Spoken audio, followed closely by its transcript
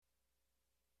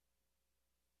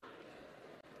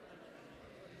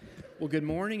Well, good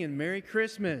morning and Merry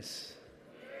Christmas.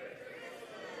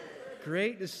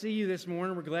 Great to see you this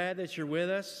morning. We're glad that you're with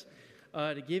us.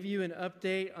 To give you an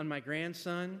update on my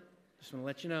grandson, just want to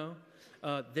let you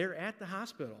know, they're at the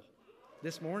hospital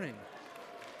this morning.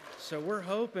 So we're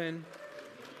hoping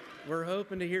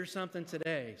to hear something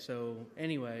today. So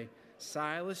anyway,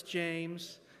 Silas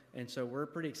James, and so we're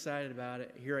pretty excited about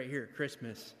it right here at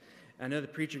Christmas. I know the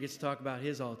preacher gets to talk about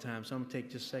his all the time, so I'm going to take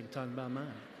just a second talking about mine.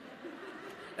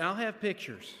 And I'll have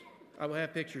pictures. I will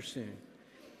have pictures soon.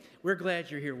 We're glad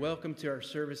you're here. Welcome to our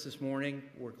service this morning.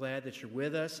 We're glad that you're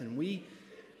with us, and we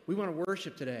want to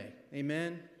worship today.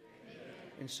 Amen?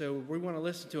 And so we want to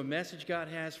listen to a message God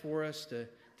has for us, to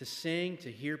sing,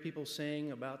 to hear people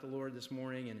sing about the Lord this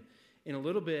morning. And in a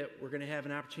little bit, we're going to have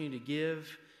an opportunity to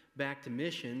give back to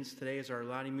missions. Today is our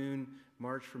Lottie Moon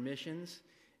March for Missions.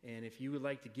 And if you would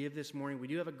like to give this morning, we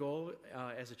do have a goal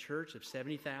as a church of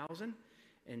 $70,000.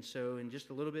 And so in just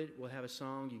a little bit, we'll have a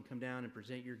song. You can come down and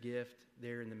present your gift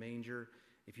there in the manger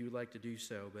if you would like to do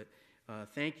so. But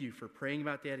thank you for praying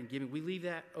about that and giving. We leave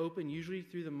that open usually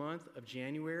through the month of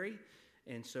January.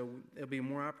 And so there'll be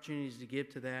more opportunities to give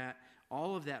to that.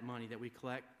 All of that money that we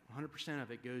collect, 100% of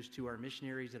it goes to our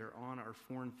missionaries that are on our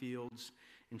foreign fields.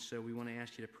 And so we want to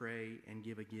ask you to pray and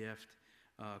give a gift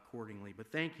accordingly.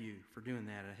 But thank you for doing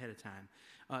that ahead of time.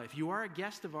 If you are a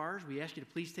guest of ours, we ask you to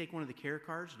please take one of the care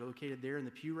cards located there in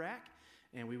the pew rack,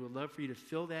 and we would love for you to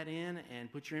fill that in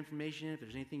and put your information in. If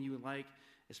there's anything you would like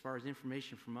as far as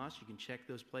information from us, you can check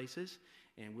those places,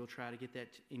 and we'll try to get that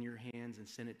in your hands and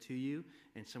send it to you,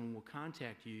 and someone will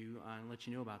contact you and let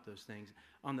you know about those things.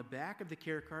 On the back of the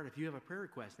care card, if you have a prayer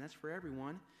request, and that's for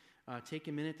everyone, take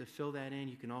a minute to fill that in.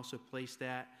 You can also place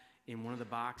that in one of the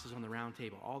boxes on the round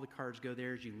table. All the cards go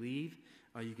there as you leave.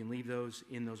 You can leave those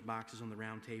in those boxes on the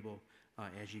round table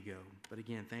as you go. But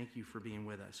again, thank you for being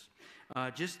with us.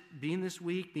 Just being this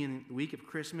week, being the week of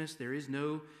Christmas, there is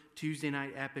no Tuesday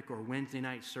night epic or Wednesday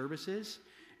night services.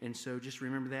 And so just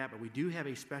remember that. But we do have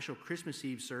a special Christmas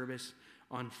Eve service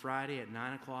on Friday at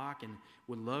 9 o'clock, and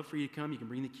would love for you to come. You can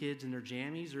bring the kids in their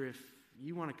jammies, or if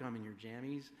you want to come in your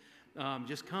jammies,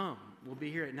 just come. We'll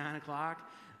be here at 9 o'clock.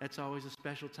 That's always a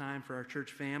special time for our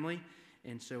church family.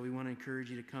 And so we want to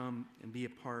encourage you to come and be a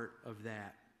part of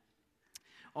that.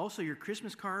 Also, your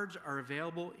Christmas cards are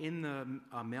available in the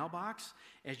mailbox.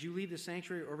 As you leave the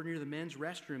sanctuary over near the men's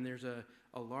restroom, there's a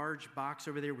large box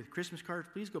over there with Christmas cards.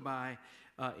 Please go by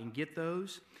and get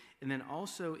those. And then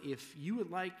also, if you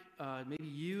would like, maybe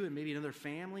you and maybe another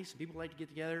family, some people would like to get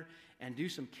together and do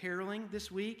some caroling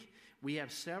this week. We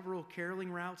have several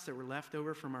caroling routes that were left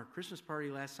over from our Christmas party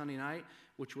last Sunday night,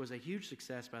 which was a huge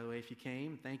success, by the way, if you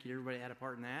came. Thank you to everybody that had a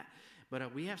part in that.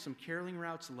 But we have some caroling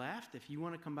routes left. If you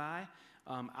want to come by,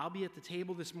 I'll be at the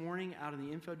table this morning out in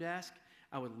the info desk.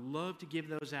 I would love to give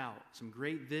those out. Some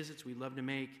great visits we love to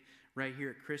make right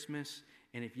here at Christmas.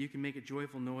 And if you can make a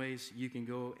joyful noise, you can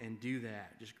go and do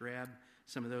that. Just grab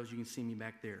some of those. You can see me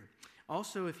back there.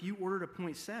 Also, if you ordered a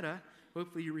poinsettia,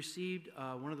 hopefully you received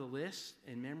one of the lists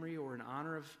in memory or in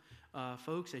honor of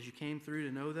folks as you came through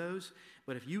to know those.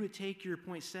 But if you would take your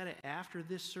poinsettia after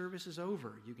this service is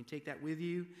over, you can take that with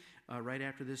you right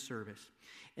after this service.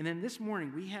 And then this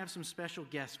morning, we have some special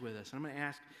guests with us. I'm going to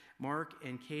ask Mark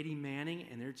and Katie Manning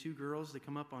and their two girls to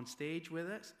come up on stage with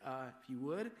us, if you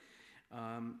would.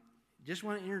 Just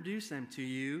want to introduce them to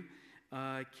you.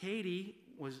 Katie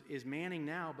is Manning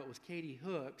now, but was Katie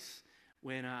Hooks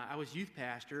when I was youth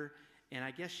pastor. And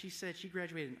I guess she said she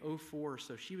graduated in 2004,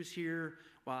 so she was here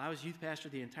while I was youth pastor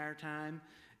the entire time.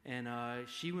 And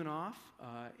she went off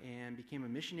and became a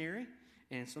missionary.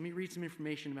 And so let me read some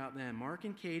information about them. Mark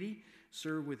and Katie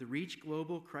serve with the Reach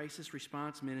Global Crisis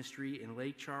Response Ministry in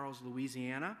Lake Charles,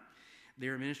 Louisiana. They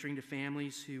are ministering to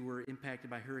families who were impacted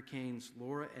by Hurricanes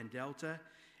Laura and Delta.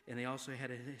 And they also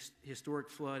had a historic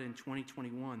flood in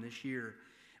 2021 this year.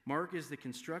 Mark is the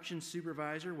construction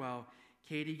supervisor, while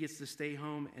Katie gets to stay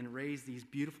home and raise these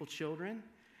beautiful children.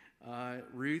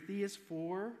 Ruthie is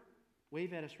 4.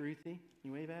 Wave at us, Ruthie.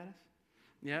 Can you wave at us?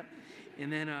 Yep.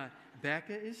 And then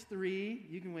Becca is 3.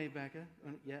 You can wave, Becca.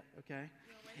 Yeah, okay.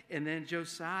 And then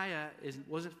Josiah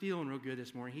wasn't feeling real good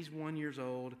this morning. He's 1 year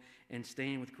old and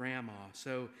staying with Grandma.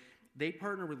 So they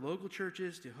partner with local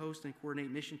churches to host and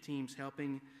coordinate mission teams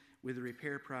helping with the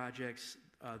repair projects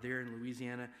there in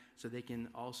Louisiana, so they can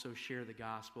also share the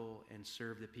gospel and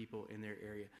serve the people in their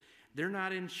area. They're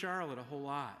not in Charlotte a whole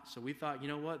lot, so we thought, you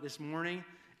know what, this morning,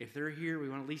 if they're here, we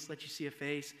want to at least let you see a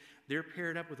face. They're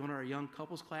paired up with one of our young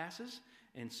couples classes,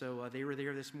 and so they were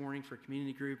there this morning for a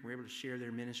community group, and we're able to share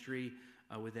their ministry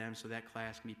with them, so that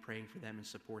class can be praying for them and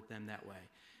support them that way.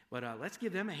 But let's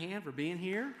give them a hand for being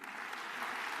here.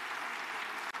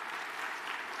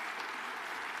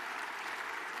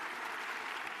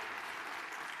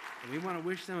 We want to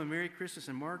wish them a Merry Christmas,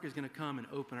 and Mark is going to come and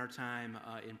open our time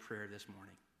in prayer this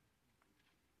morning.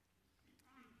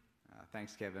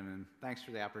 Thanks, Kevin, and thanks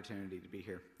for the opportunity to be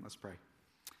here. Let's pray.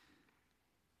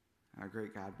 Our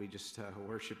great God, we just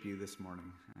worship you this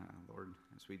morning, Lord,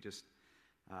 as we just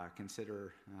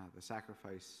consider the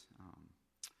sacrifice,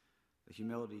 the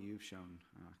humility you've shown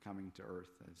coming to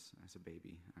earth as a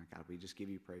baby. God, we just give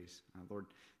you praise. Lord,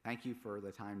 thank you for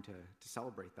the time to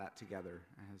celebrate that together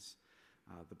as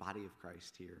the body of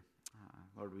Christ here.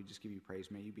 Lord, we just give you praise.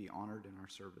 May you be honored in our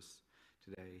service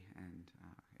today and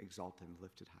exalted and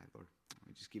lifted high, Lord.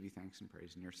 We just give you thanks and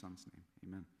praise in your Son's name.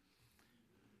 Amen.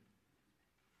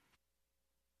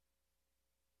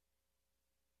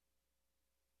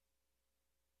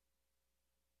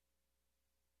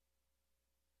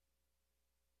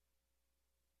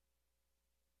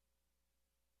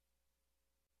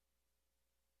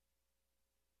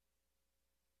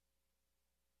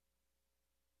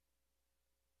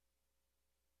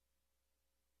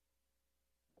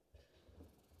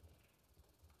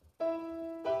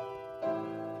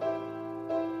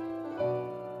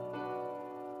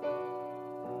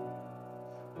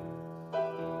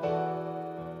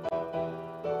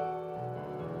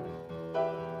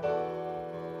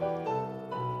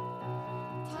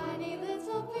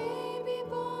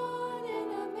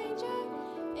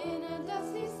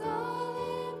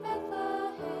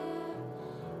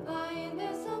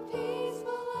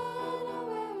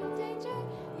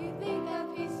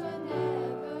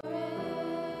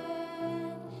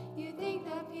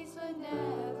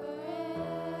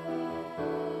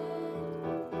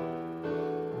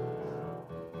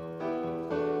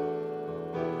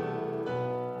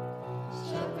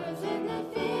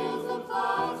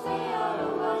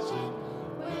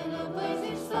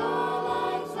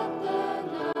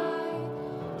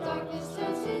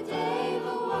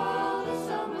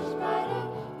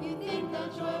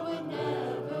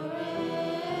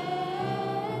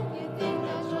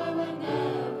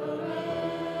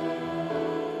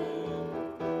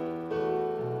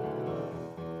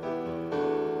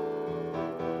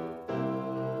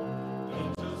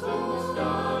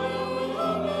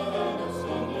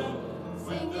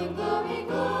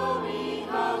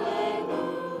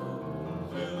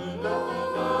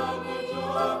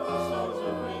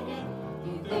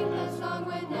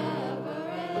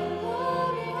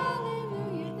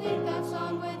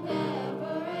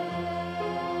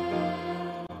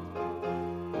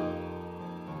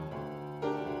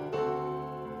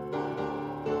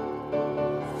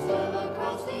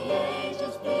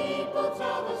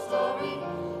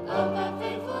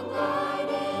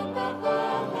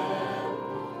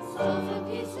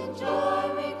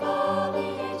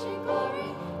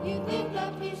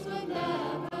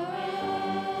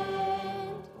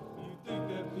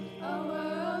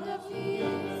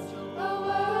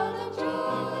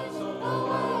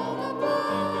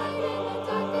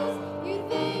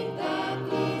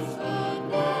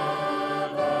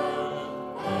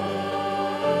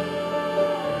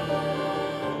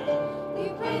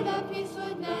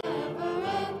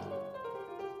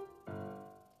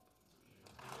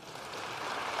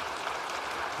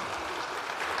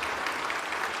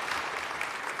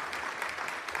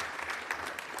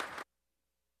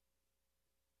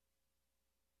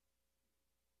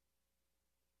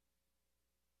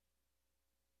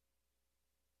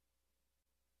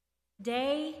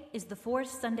 Today is the fourth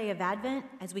Sunday of Advent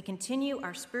as we continue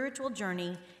our spiritual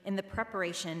journey in the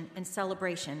preparation and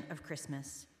celebration of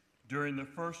Christmas. During the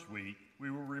first week, we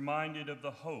were reminded of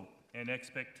the hope and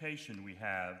expectation we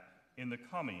have in the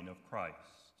coming of Christ.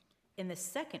 In the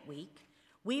second week,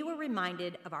 we were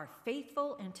reminded of our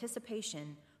faithful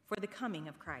anticipation for the coming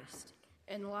of Christ.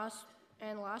 And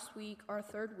last week, our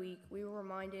third week, we were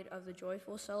reminded of the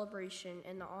joyful celebration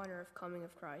and the honor of coming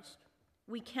of Christ.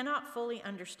 We cannot fully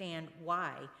understand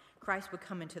why Christ would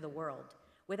come into the world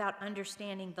without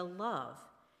understanding the love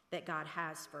that God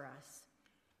has for us.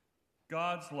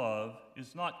 God's love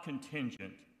is not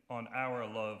contingent on our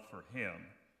love for him,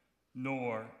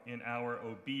 nor in our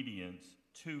obedience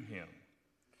to him.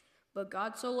 But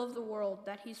God so loved the world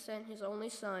that he sent his only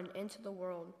Son into the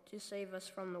world to save us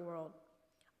from the world.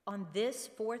 On this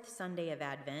fourth Sunday of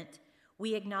Advent,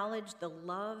 we acknowledge the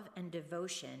love and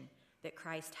devotion that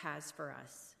Christ has for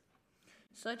us.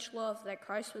 Such love that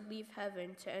Christ would leave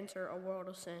heaven to enter a world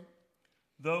of sin.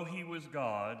 Though he was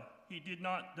God, he did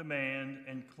not demand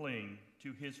and cling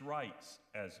to his rights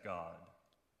as God,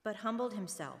 but humbled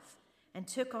himself and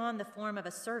took on the form of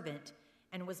a servant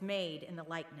and was made in the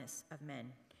likeness of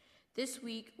men. This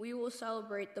week, we will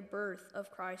celebrate the birth of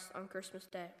Christ on Christmas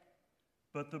Day.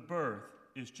 But the birth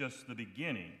is just the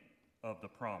beginning of the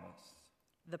promise.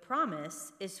 The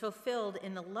promise is fulfilled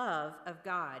in the love of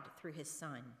God through his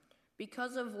Son.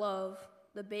 Because of love,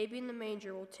 the baby in the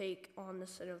manger will take on the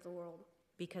sin of the world.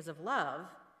 Because of love,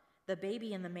 the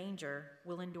baby in the manger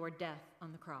will endure death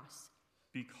on the cross.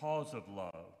 Because of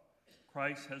love,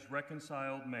 Christ has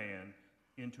reconciled man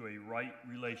into a right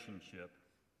relationship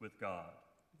with God.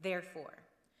 Therefore,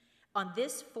 on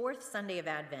this fourth Sunday of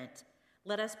Advent,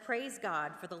 let us praise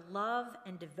God for the love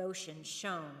and devotion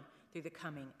shown through the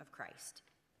coming of Christ.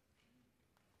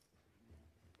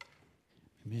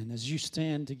 Amen. As you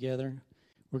stand together,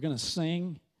 we're going to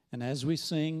sing, and as we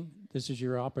sing, this is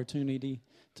your opportunity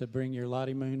to bring your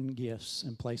Lottie Moon gifts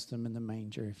and place them in the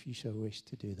manger if you so wish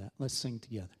to do that. Let's sing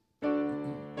together.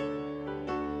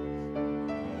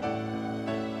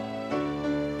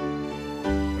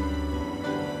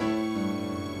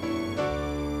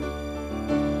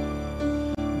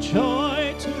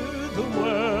 Joy to the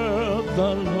world,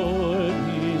 the Lord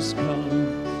is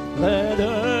come. Let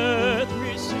earth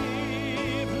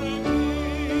receive the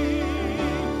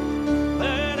King.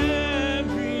 Let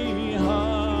every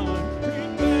heart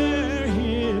prepare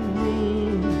him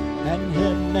room. And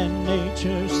heaven and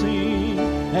nature sing,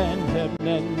 and heaven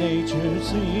and nature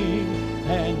sing,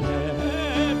 and heaven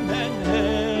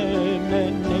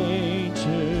and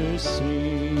nature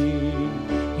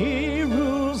sing. He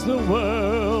rules the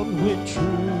world with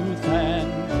truth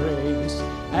and grace,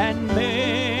 and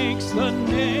makes the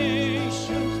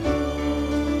nations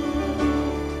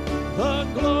prove the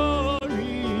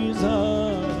glories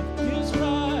of his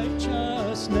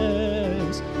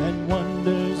righteousness, and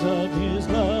wonders of his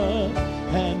love,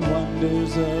 and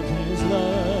wonders of his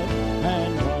love,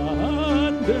 and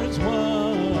wonders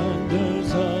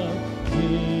of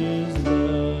his love.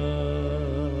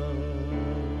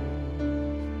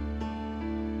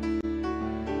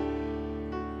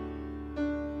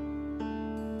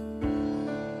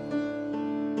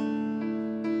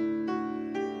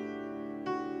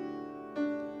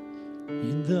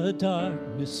 In the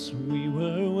darkness we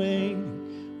were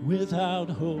waiting, without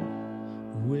hope,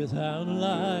 without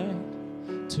light,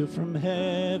 till from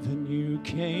heaven you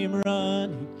came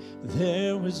running.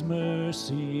 There was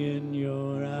mercy in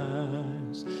your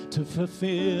eyes, to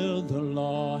fulfill the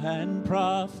law and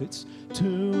prophets.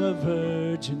 To a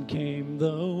virgin came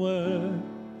the word,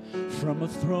 from a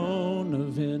throne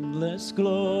of endless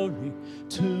glory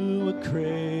to a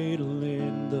cradle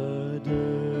in the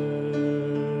dirt.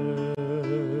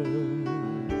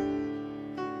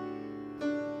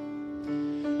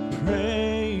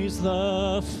 Praise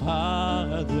the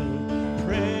Father,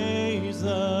 praise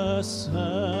the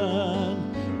Son,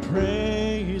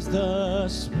 praise the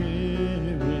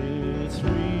Spirit,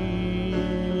 three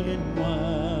in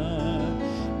one.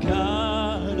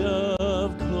 God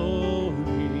of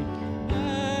glory,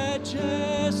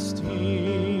 majesty,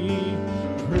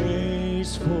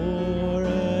 praise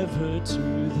forever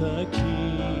to the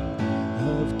King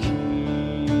of Kings.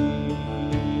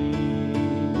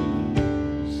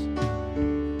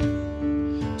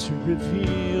 To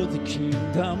reveal the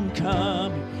kingdom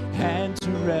coming, and to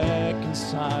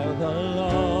reconcile the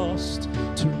lost,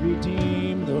 to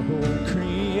redeem the whole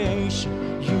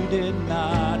creation. You did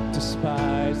not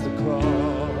despise the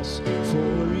cross,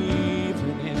 for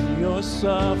even in your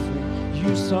suffering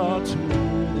you saw to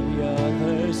the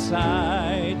other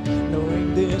side.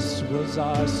 Knowing this was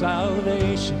our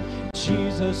salvation,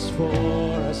 Jesus, for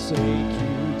our sake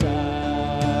you died.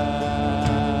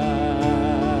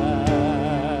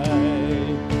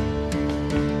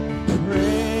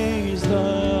 Praise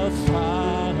the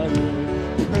Father,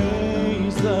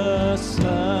 praise the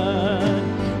Son,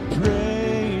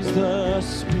 praise the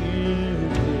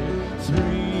Spirit,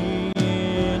 three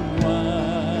in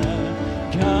one.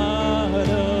 God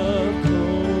of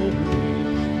glory,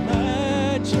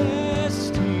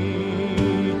 majesty,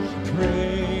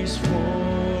 praise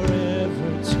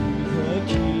forever to the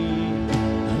King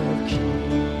of Kings.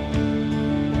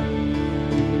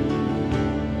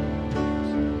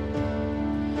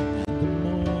 And the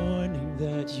morning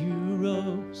that you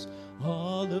rose,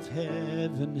 all of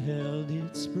heaven held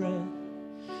its breath,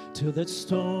 till that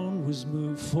stone was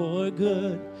moved for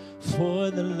good, for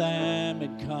the Lamb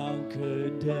had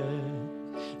conquered death.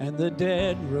 And the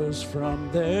dead rose from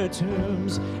their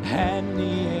tombs, and the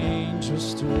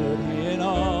angels stood in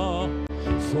awe,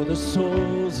 for the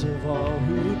souls of all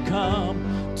who come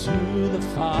to the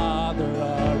Father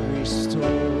are restored.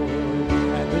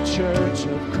 And the church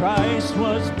of Christ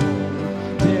was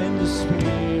born, then the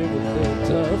Spirit lit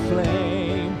a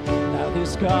flame. Now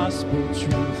this gospel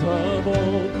truth of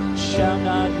old shall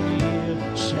not kneel,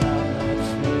 shall not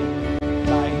fade.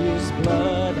 By his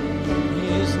blood and in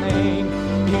his name,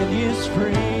 in his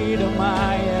freedom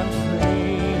I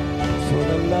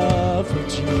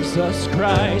Jesus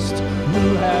Christ,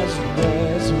 who has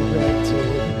resurrected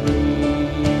me.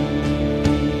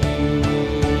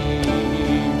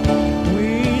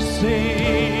 We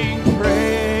sing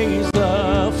praise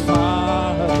the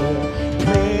Father,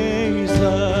 praise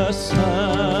the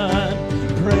Son,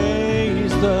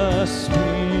 praise the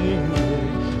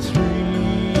Spirit,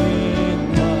 three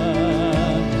in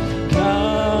one,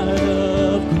 God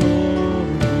of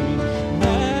glory,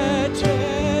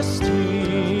 majesty,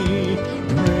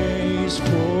 praise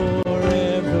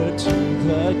forever to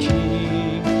the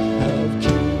King of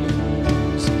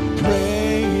kings.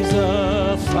 Praise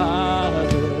the Father,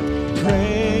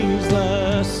 praise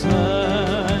the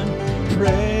Son,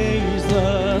 praise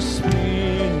the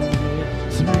Spirit,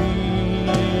 three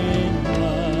in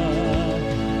one,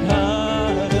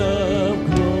 God of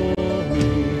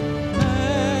glory,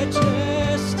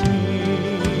 majesty,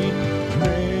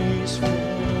 praise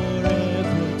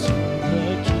forever to the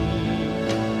King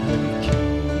of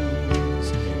kings,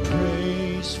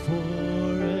 praise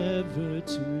forever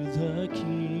to the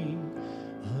King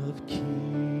of kings.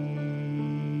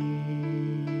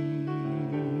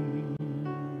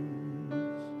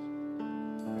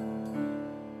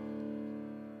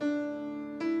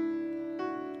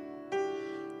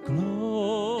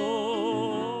 Glory.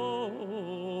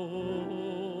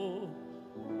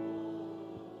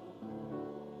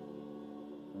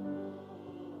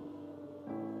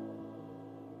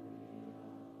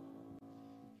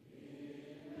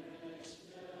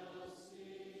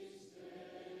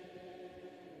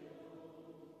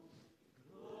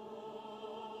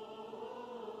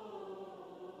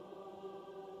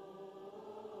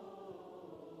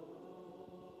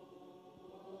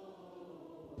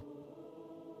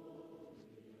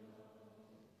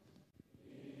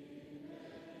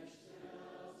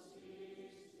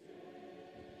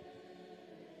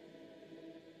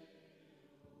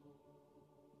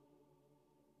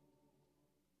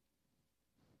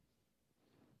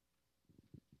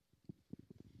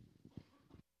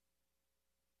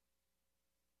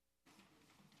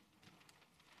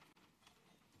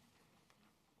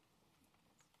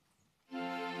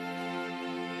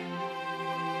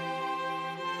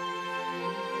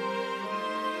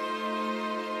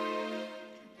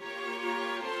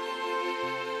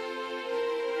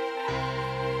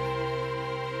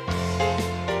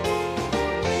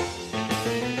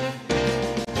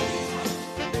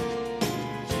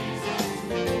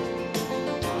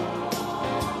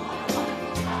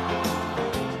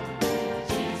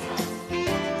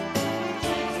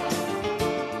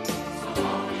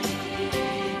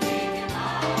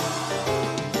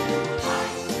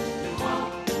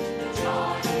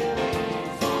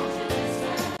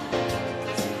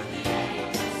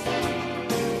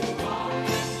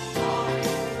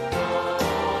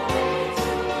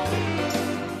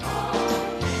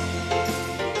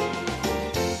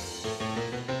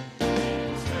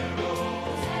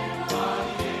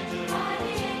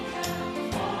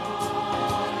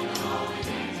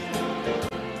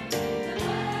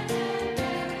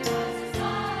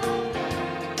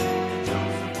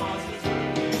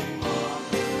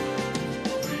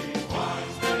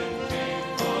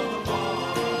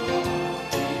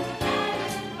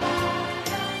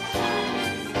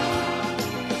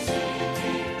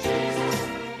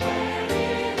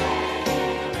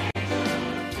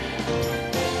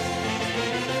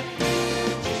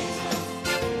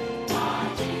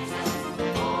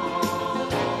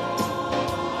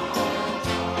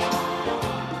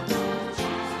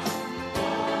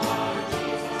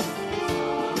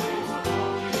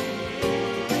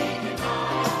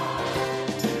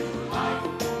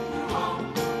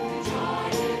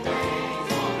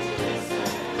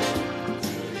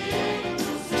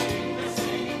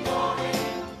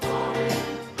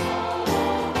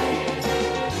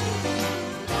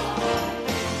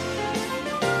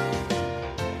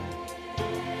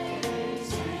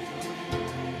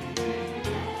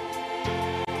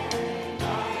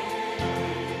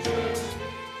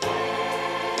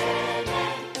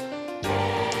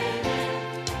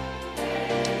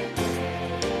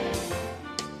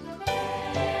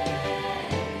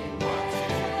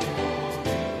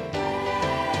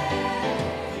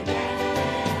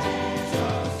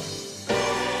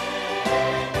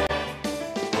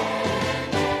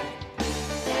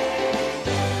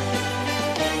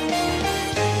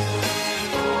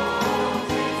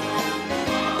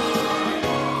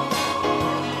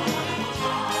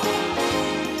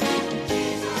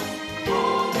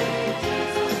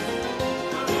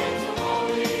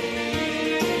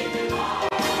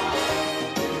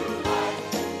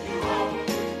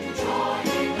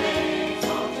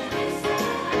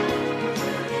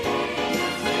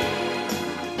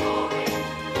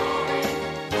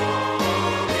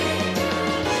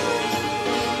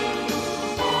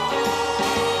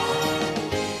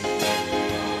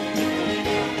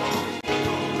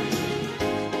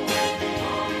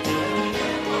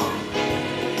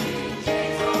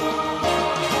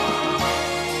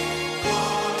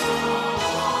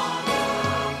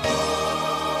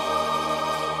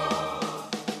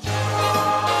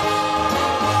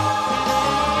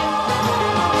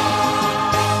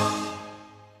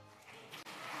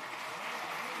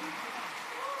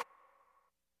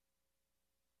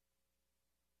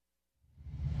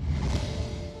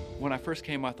 When I first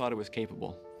came, I thought I was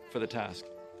capable for the task.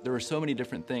 There were so many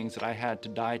different things that I had to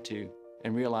die to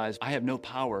and realize I have no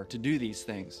power to do these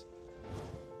things.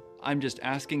 I'm just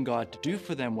asking God to do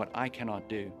for them what I cannot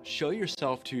do. Show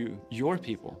yourself to your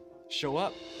people. Show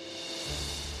up.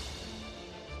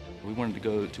 We wanted to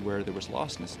go to where there was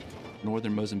lostness,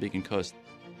 northern Mozambican coast.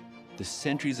 The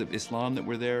centuries of Islam that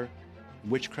were there,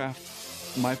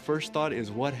 witchcraft. My first thought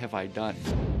is, what have I done?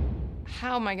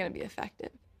 How am I going to be effective?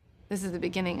 This is the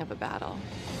beginning of a battle.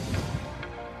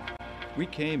 We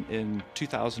came in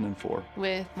 2004.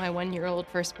 With my 1-year-old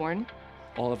firstborn.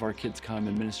 All of our kids come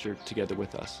and minister together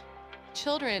with us.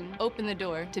 Children open the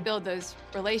door to build those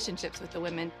relationships with the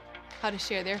women, how to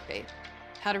share their faith,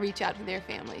 how to reach out to their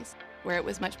families, where it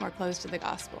was much more close to the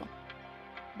gospel.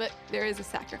 But there is a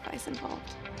sacrifice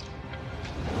involved.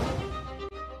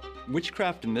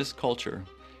 Witchcraft in this culture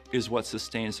is what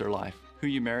sustains their life. Who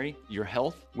you marry, your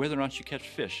health, whether or not you catch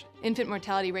fish. Infant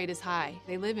mortality rate is high.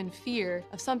 They live in fear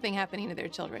of something happening to their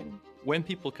children. When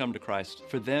people come to Christ,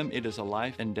 for them it is a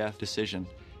life and death decision.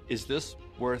 Is this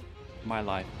worth my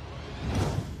life?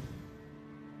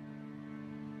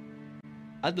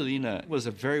 Adelina was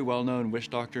a very well-known witch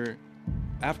doctor.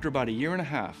 After about 1.5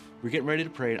 years, we're getting ready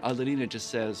to pray, and Adelina just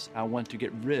says, I want to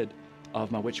get rid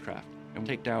of my witchcraft and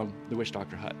take down the witch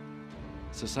doctor hut.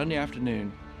 So Sunday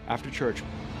afternoon, after church,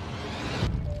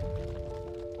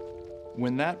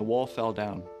 when that wall fell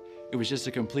down, it was just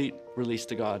a complete release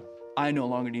to God. I no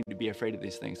longer need to be afraid of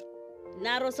these things.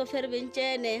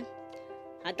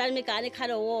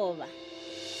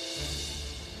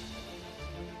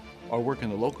 Our work in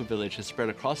the local village has spread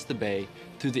across the bay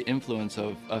through the influence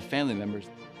of family members.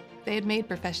 They had made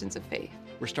professions of faith.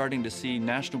 We're starting to see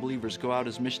national believers go out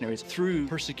as missionaries through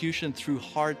persecution, through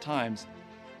hard times.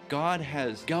 God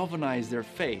has galvanized their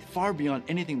faith far beyond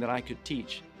anything that I could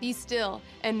teach. Be still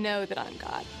and know that I'm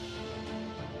God.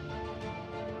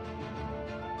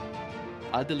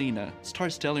 Adelina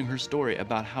starts telling her story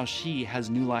about how she has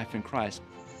new life in Christ.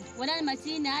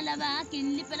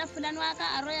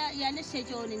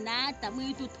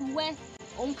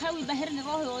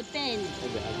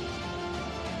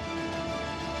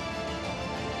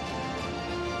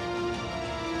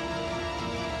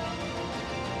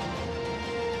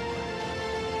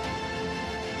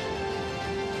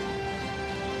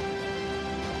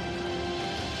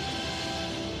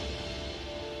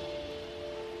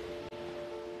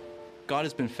 God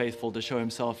has been faithful to show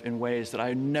himself in ways that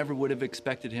I never would have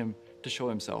expected him to show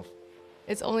himself.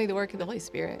 It's only the work of the Holy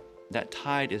Spirit. That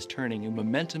tide is turning and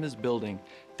momentum is building,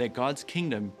 that God's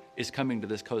kingdom is coming to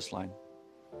this coastline.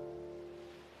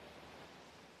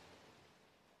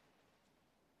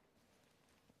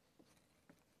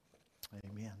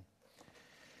 Amen.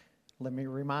 Let me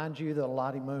remind you that the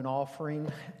Lottie Moon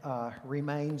offering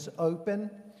remains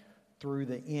open through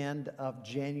the end of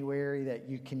January, that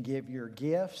you can give your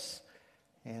gifts.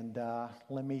 And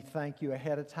let me thank you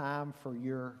ahead of time for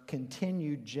your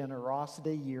continued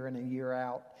generosity year in and year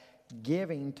out,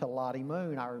 giving to Lottie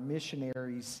Moon. Our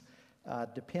missionaries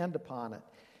depend upon it.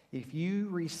 If you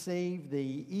receive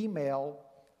the email,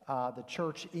 the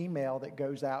church email that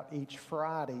goes out each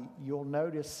Friday, you'll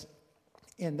notice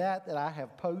in that I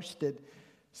have posted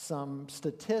some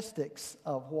statistics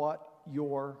of what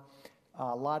your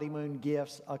Lottie Moon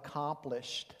gifts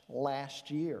accomplished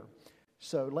last year.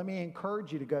 So let me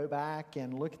encourage you to go back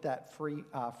and look at that free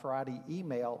Friday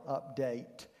email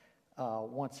update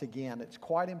once again. It's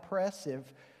quite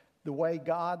impressive the way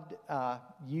God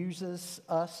uses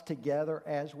us together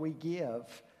as we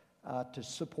give to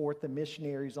support the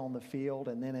missionaries on the field,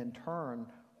 and then in turn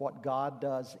what God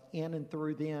does in and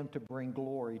through them to bring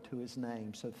glory to his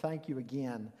name. So thank you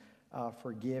again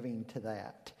for giving to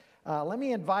that. Let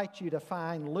me invite you to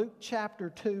find Luke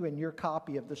chapter 2 in your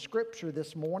copy of the scripture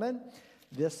this morning.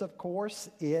 This, of course,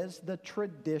 is the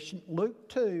tradition. Luke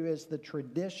 2 is the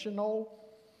traditional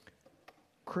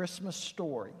Christmas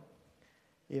story.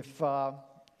 If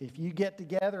you get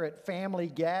together at family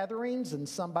gatherings and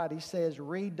somebody says,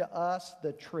 read to us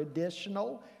the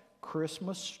traditional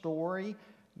Christmas story,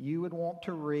 you would want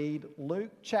to read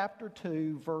Luke chapter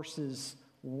 2, verses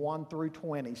 1 through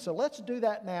 20. So let's do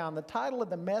that now. And the title of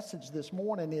the message this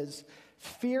morning is,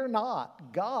 Fear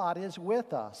Not, God is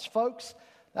with us. Folks,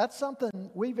 that's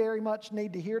something we very much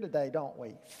need to hear today, don't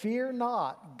we? Fear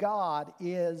not, God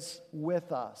is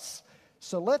with us.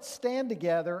 So let's stand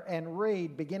together and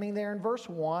read, beginning there in verse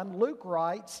 1. Luke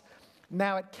writes,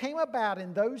 Now it came about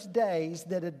in those days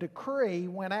that a decree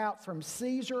went out from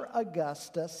Caesar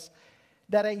Augustus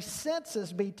that a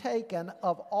census be taken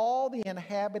of all the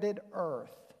inhabited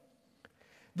earth.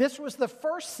 This was the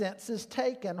first census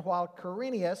taken while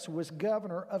Quirinius was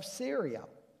governor of Syria.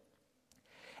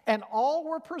 And all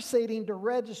were proceeding to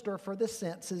register for the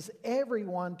census,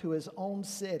 everyone to his own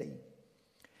city.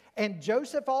 And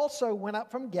Joseph also went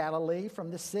up from Galilee,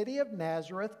 from the city of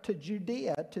Nazareth to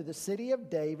Judea, to the city of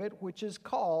David, which is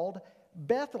called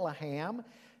Bethlehem,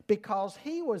 because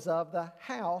he was of the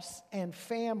house and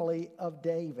family of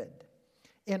David,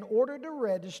 in order to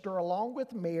register along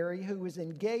with Mary, who was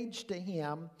engaged to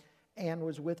him and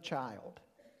was with child.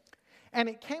 And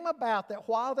it came about that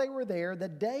while they were there, the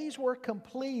days were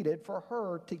completed for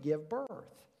her to give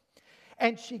birth.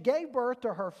 And she gave birth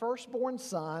to her firstborn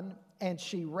son, and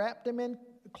she wrapped him in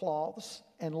cloths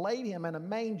and laid him in a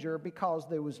manger, because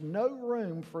there was no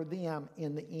room for them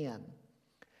in the inn.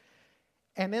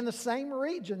 And in the same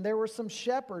region there were some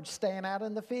shepherds staying out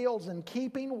in the fields and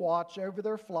keeping watch over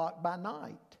their flock by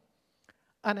night.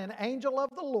 And an angel of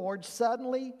the Lord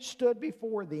suddenly stood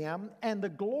before them, and the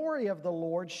glory of the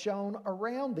Lord shone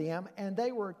around them, and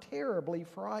they were terribly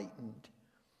frightened.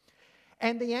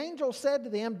 And the angel said to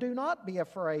them, "Do not be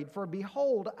afraid, for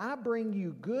behold, I bring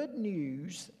you good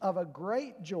news of a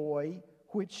great joy,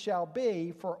 which shall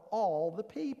be for all the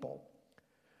people.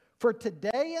 For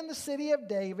today in the city of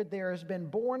David there has been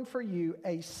born for you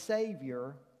a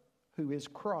Savior, who is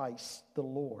Christ the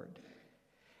Lord.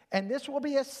 And this will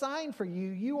be a sign for you.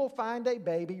 You will find a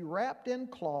baby wrapped in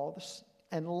cloths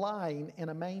and lying in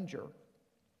a manger."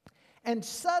 And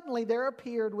suddenly there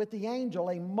appeared with the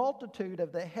angel a multitude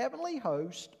of the heavenly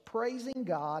host, praising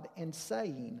God and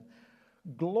saying,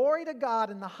 "Glory to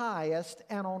God in the highest,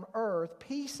 and on earth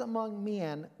peace among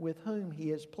men with whom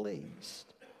he is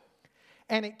pleased."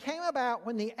 And it came about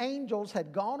when the angels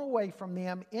had gone away from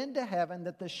them into heaven,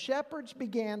 that the shepherds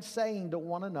began saying to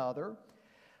one another,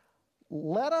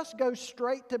 "Let us go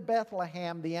straight to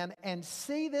Bethlehem then, and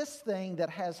see this thing that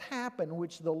has happened,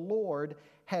 which the Lord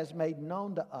has made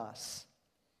known to us."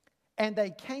 And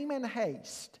they came in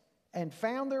haste and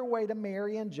found their way to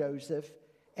Mary and Joseph,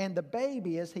 and the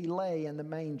baby as he lay in the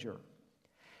manger.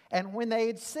 And when they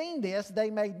had seen this,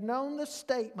 they made known the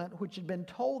statement which had been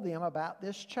told them about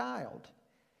this child.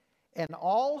 And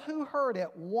all who heard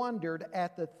it wondered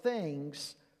at the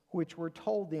things which were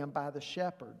told them by the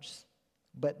shepherds.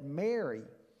 But Mary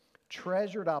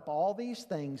treasured up all these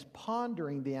things,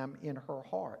 pondering them in her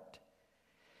heart.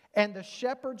 And the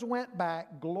shepherds went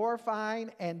back, glorifying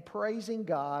and praising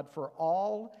God for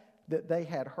all that they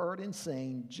had heard and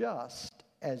seen, just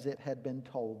as it had been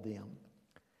told them.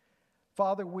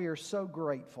 Father, we are so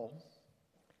grateful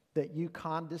that you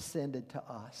condescended to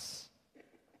us.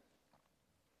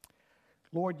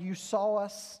 Lord, you saw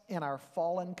us in our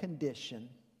fallen condition,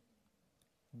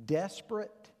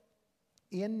 desperate,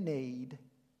 in need,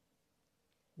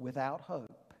 without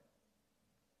hope.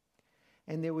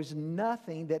 And there was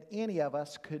nothing that any of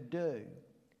us could do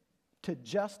to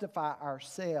justify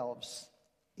ourselves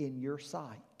in your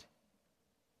sight.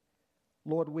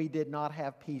 Lord, we did not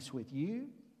have peace with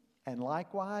you, and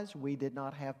likewise, we did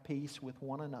not have peace with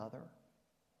one another.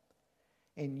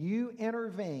 And you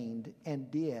intervened and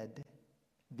did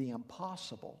the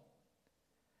impossible,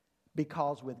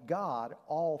 because with God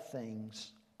all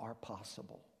things are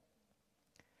possible.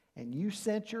 And you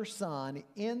sent your Son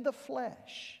in the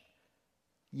flesh,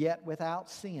 yet without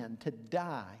sin, to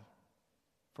die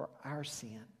for our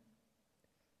sin.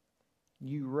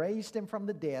 You raised him from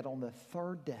the dead on the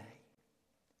third day,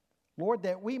 Lord,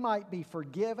 that we might be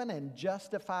forgiven and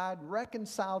justified,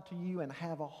 reconciled to you, and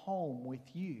have a home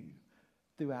with you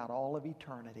throughout all of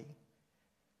eternity.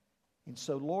 And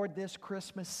so, Lord, this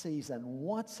Christmas season,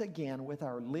 once again, with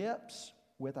our lips,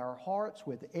 with our hearts,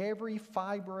 with every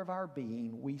fiber of our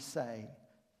being, we say,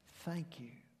 thank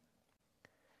you.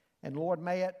 And Lord,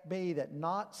 may it be that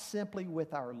not simply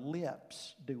with our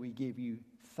lips do we give you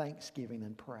thanksgiving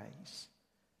and praise,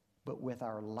 but with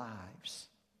our lives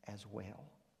as well.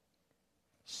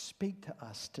 Speak to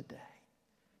us today.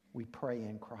 We pray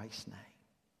in Christ's name.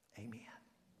 Amen.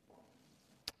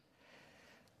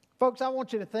 Folks, I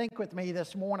want you to think with me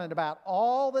this morning about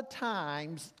all the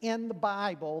times in the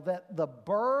Bible that the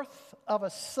birth of a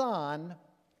son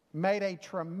made a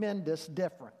tremendous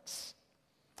difference.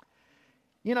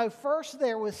 You know, first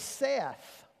there was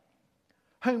Seth,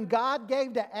 whom God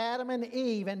gave to Adam and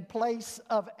Eve in place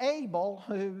of Abel,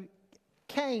 who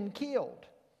Cain killed.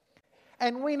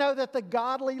 And we know that the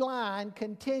godly line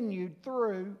continued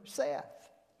through Seth.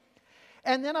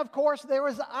 And then, of course, there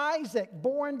was Isaac,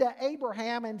 born to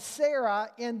Abraham and Sarah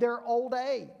in their old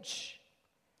age.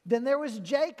 Then there was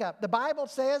Jacob. The Bible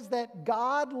says that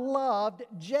God loved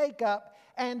Jacob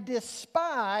and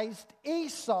despised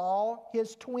Esau,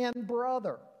 his twin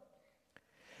brother.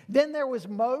 Then there was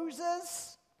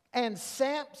Moses and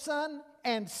Samson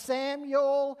and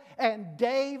Samuel and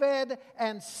David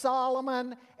and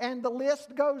Solomon, and the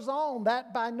list goes on.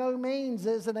 That by no means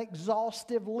is an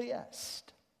exhaustive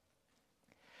list.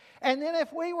 And then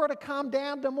if we were to come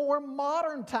down to more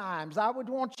modern times, I would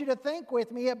want you to think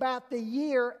with me about the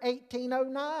year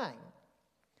 1809.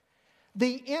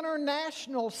 The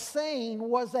international scene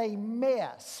was a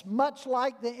mess, much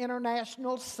like the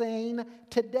international scene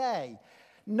today.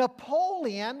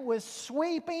 Napoleon was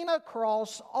sweeping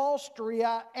across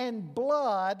Austria and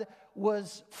blood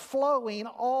was flowing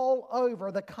all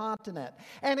over the continent.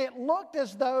 And it looked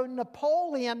as though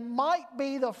Napoleon might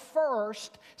be the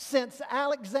first since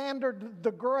Alexander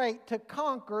the Great to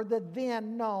conquer the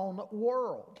then known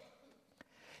world.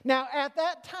 Now, at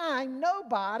that time,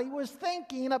 nobody was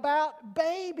thinking about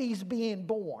babies being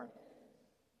born.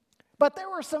 But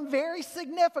there were some very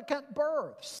significant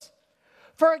births.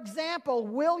 For example,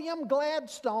 William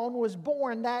Gladstone was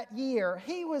born that year.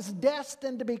 He was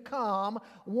destined to become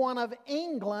one of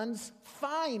England's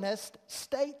finest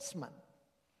statesmen.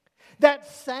 That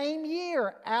same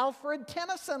year, Alfred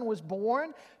Tennyson was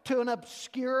born to an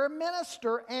obscure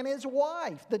minister and his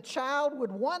wife. The child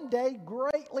would one day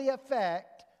greatly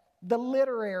affect the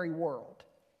literary world.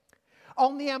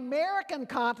 On the American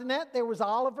continent, there was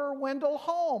Oliver Wendell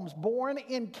Holmes, born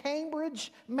in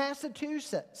Cambridge,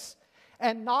 Massachusetts.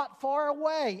 And not far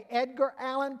away, Edgar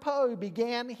Allan Poe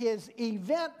began his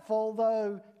eventful,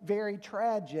 though very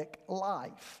tragic,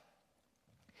 life.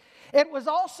 It was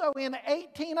also in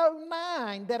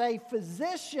 1809 that a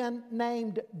physician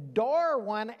named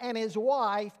Darwin and his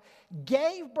wife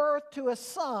gave birth to a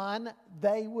son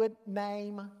they would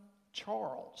name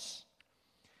Charles.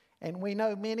 And we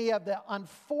know many of the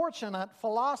unfortunate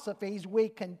philosophies we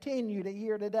continue to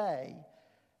hear today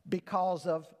because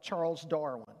of Charles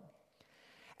Darwin.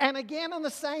 And again in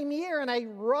the same year, in a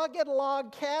rugged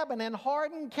log cabin in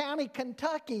Hardin County,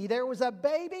 Kentucky, there was a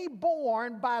baby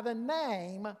born by the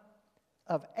name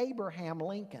of Abraham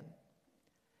Lincoln.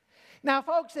 Now,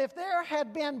 folks, if there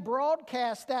had been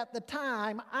broadcast at the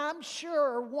time, I'm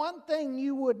sure one thing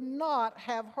you would not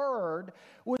have heard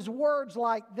was words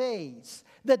like these.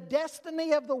 The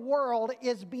destiny of the world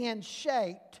is being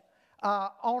shaped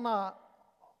on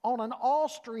an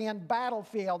Austrian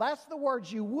battlefield. That's the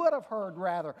words you would have heard,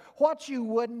 rather. What you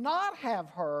would not have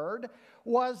heard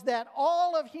was that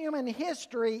all of human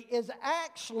history is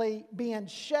actually being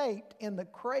shaped in the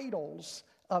cradles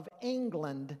of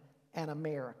England and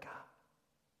America.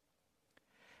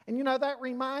 And you know, that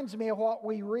reminds me of what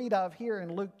we read of here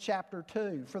in Luke chapter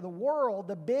 2. For the world,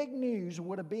 the big news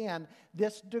would have been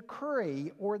this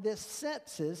decree or this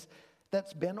census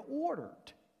that's been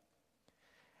ordered.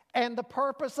 And the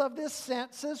purpose of this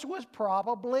census was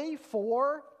probably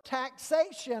for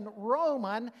taxation,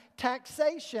 Roman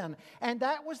taxation. And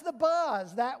that was the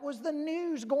buzz, that was the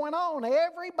news going on.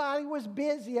 Everybody was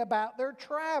busy about their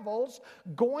travels,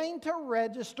 going to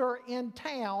register in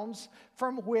towns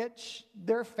from which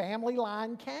their family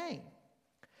line came.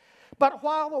 But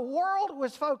while the world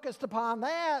was focused upon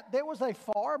that, there was a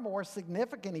far more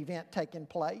significant event taking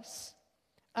place.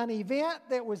 An event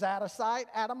that was out of sight,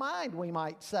 out of mind, we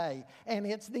might say. And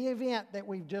it's the event that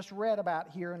we've just read about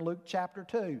here in Luke chapter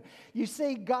 2. You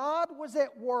see, God was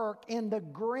at work in the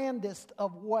grandest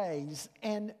of ways,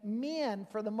 and men,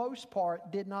 for the most part,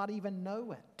 did not even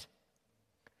know it.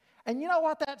 And you know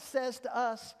what that says to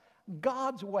us?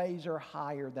 God's ways are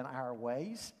higher than our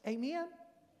ways. Amen?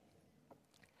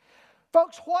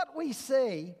 Folks, what we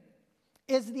see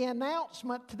is the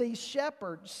announcement to these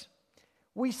shepherds.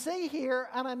 We see here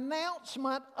an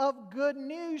announcement of good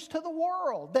news to the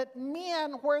world, that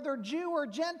men, whether Jew or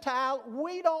Gentile,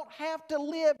 we don't have to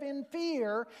live in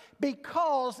fear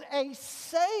because a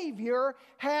Savior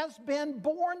has been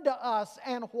born to us.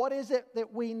 And what is it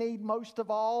that we need most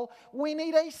of all? We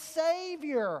need a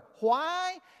Savior.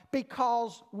 Why?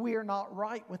 Because we're not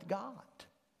right with God.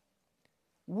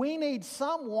 We need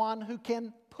someone who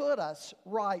can put us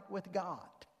right with God.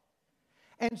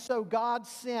 And so God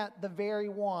sent the very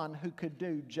one who could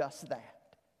do just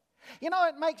that. You know,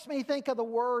 it makes me think of the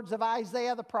words of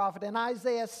Isaiah the prophet in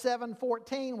Isaiah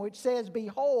 7:14, which says,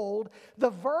 "Behold, the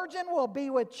virgin will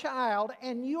be with child,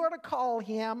 and you are to call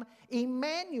him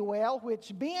Emmanuel,"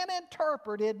 which being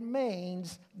interpreted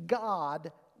means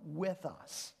God with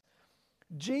us.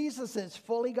 Jesus is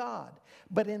fully God,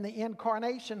 but in the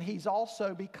incarnation, he's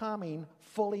also becoming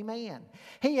fully man.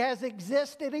 He has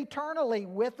existed eternally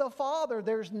with the Father.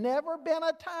 There's never been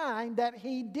a time that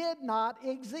he did not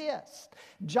exist.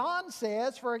 John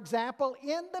says, for example,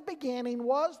 in the beginning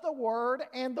was the Word,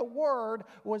 and the Word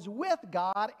was with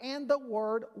God, and the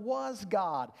Word was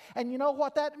God. And you know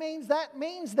what that means? That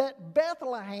means that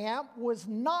Bethlehem was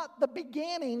not the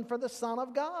beginning for the Son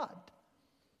of God.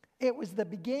 It was the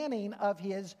beginning of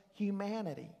his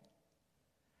humanity.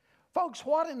 Folks,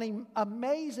 what an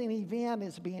amazing event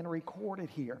is being recorded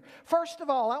here. First of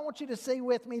all, I want you to see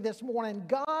with me this morning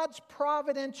God's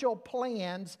providential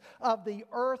plans of the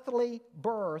earthly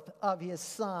birth of his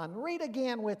Son. Read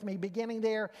again with me, beginning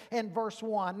there in verse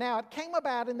 1. Now, it came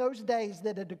about in those days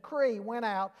that a decree went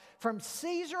out from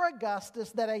Caesar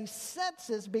Augustus that a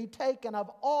census be taken of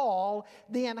all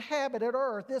the inhabited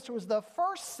earth. This was the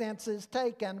first census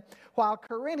taken while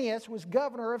Quirinius was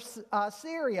governor of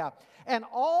Syria. And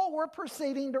all were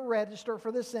proceeding to register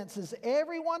for the census,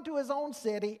 everyone to his own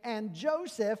city. And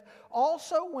Joseph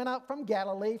also went up from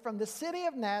Galilee, from the city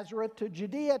of Nazareth to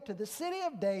Judea, to the city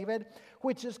of David,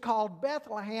 which is called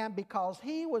Bethlehem, because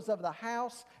he was of the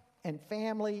house and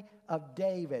family of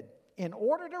David, in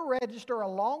order to register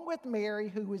along with Mary,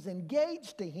 who was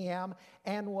engaged to him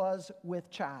and was with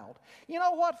child. You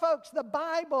know what, folks? The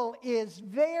Bible is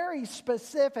very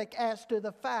specific as to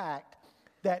the fact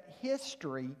that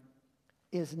history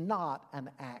is not an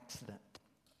accident.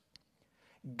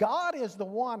 God is the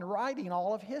one writing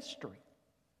all of history.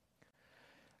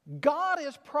 God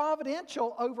is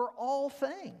providential over all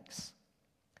things.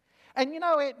 And you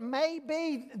know, it may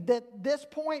be that this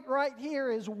point right here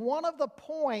is one of the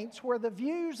points where the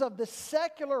views of the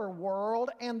secular world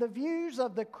and the views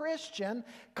of the Christian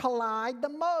collide the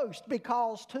most,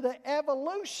 because to the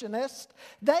evolutionist,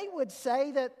 they would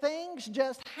say that things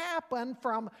just happen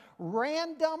from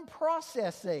random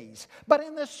processes. But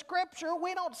in the Scripture,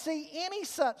 we don't see any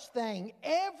such thing.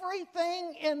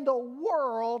 Everything in the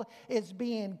world is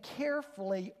being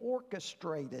carefully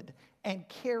orchestrated and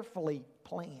carefully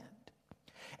planned.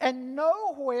 And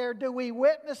nowhere do we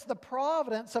witness the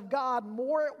providence of God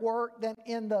more at work than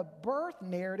in the birth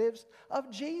narratives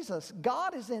of Jesus.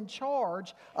 God is in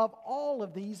charge of all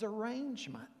of these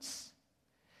arrangements.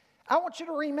 I want you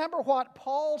to remember what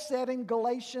Paul said in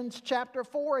Galatians chapter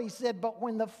 4. He said, "But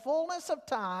when the fullness of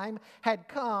time had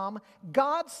come,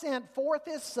 God sent forth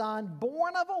his Son,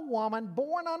 born of a woman,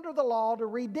 born under the law, to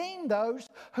redeem those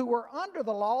who were under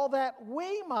the law, that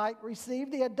we might receive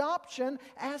the adoption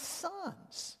as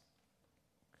sons."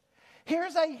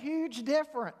 Here's a huge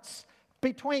difference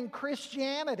between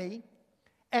Christianity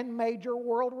and major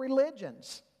world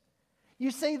religions. You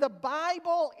see, the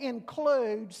Bible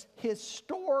includes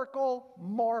historical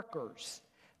markers.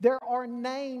 There are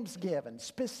names given,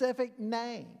 specific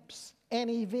names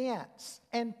and events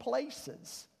and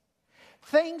places.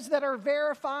 Things that are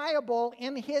verifiable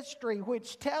in history,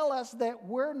 which tell us that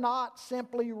we're not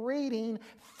simply reading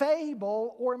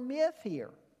fable or myth here.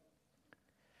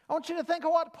 I want you to think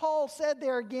of what Paul said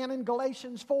there again in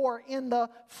Galatians 4, in the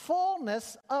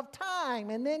fullness of time.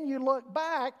 And then you look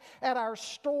back at our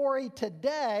story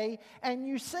today and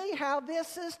you see how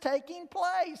this is taking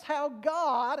place, how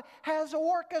God has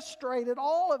orchestrated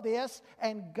all of this,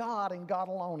 and God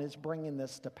alone is bringing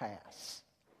this to pass.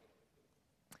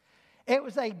 It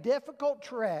was a difficult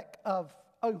trek of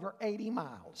over 80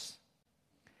 miles.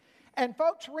 And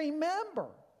folks, remember,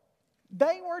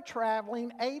 they were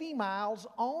traveling 80 miles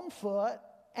on foot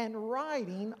and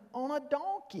riding on a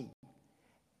donkey.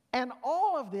 And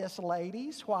all of this,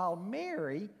 ladies, while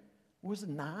Mary was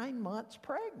 9 months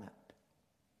pregnant.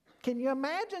 Can you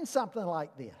imagine something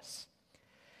like this?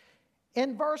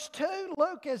 In verse 2,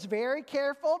 Luke is very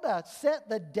careful to set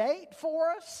the date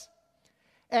for us.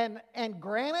 And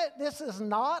granted, this is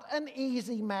not an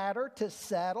easy matter to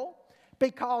settle,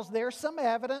 because there's some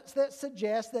evidence that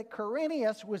suggests that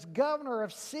Quirinius was governor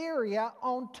of Syria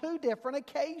on 2 different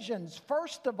occasions.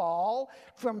 First of all,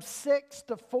 from 6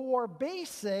 to 4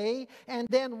 BC, and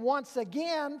then once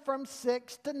again from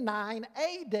 6 to 9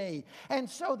 AD. And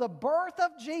so the birth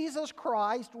of Jesus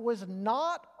Christ was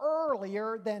not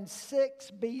earlier than 6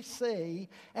 BC,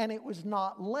 and it was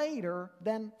not later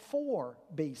than 4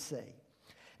 BC.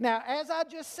 Now, as I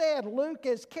just said, Luke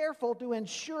is careful to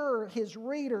ensure his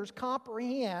readers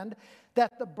comprehend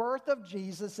that the birth of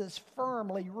Jesus is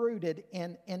firmly rooted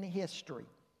in history.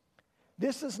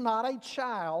 This is not a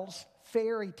child's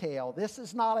fairy tale. This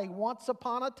is not a once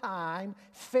upon a time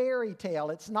fairy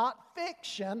tale. It's not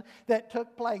fiction that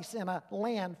took place in a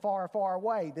land far, far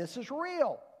away. This is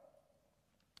real.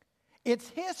 It's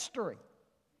history.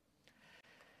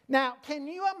 Now, can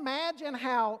you imagine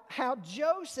how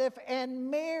Joseph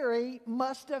and Mary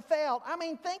must have felt? I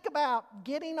mean, think about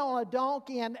getting on a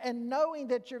donkey and knowing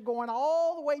that you're going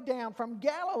all the way down from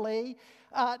Galilee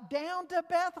down to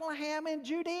Bethlehem in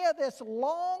Judea, this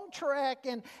long trek.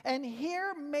 And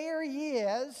here Mary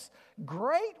is,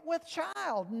 great with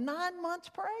child, 9 months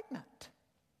pregnant.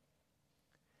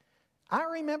 I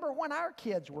remember when our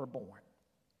kids were born.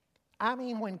 I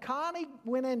mean, when Connie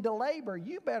went into labor,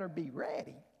 you better be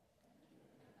ready.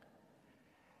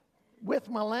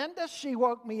 With Melinda, she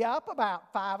woke me up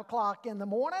about 5 o'clock in the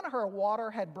morning. Her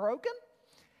water had broken.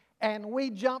 And we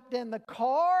jumped in the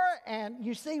car, and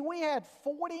you see, we had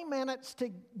 40 minutes to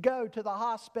go to the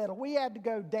hospital. We had to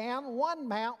go down one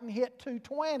mountain, hit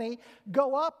 220,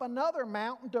 go up another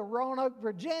mountain to Roanoke,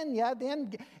 Virginia,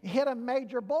 then hit a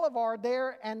major boulevard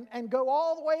there and go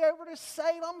all the way over to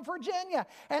Salem, Virginia.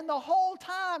 And the whole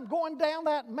time going down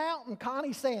that mountain,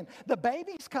 Connie's saying, the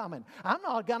baby's coming. I'm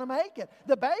not going to make it.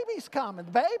 The baby's coming.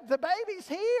 The baby's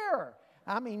here.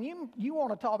 I mean, you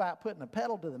want to talk about putting the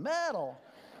pedal to the metal.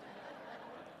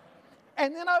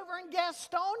 And then over in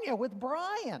Gastonia with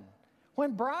Brian.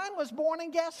 When Brian was born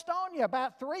in Gastonia,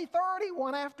 about 3:30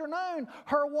 one afternoon,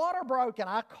 her water broke. And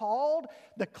I called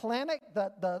the clinic,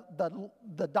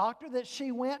 the doctor that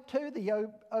she went to, the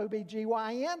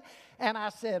OBGYN, and I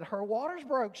said, her water's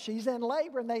broke. She's in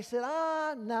labor. And they said,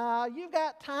 no, you've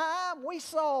got time. We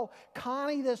saw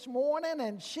Connie this morning,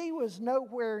 and she was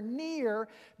nowhere near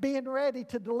being ready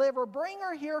to deliver. Bring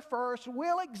her here first.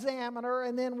 We'll examine her,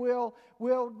 and then we'll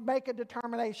make a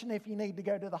determination if you need to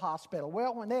go to the hospital.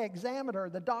 Well, when they examined her,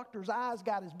 the doctor's eyes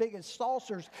got as big as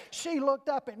saucers. She looked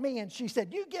up at me, and she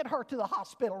said, you get her to the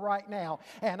hospital right now,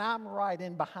 and I'm right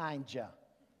in behind you.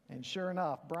 And sure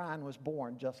enough, Brian was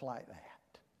born just like that.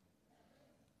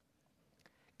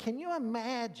 Can you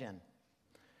imagine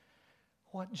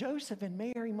what Joseph and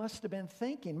Mary must have been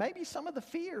thinking? Maybe some of the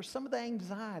fear, some of the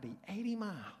anxiety, 80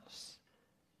 miles.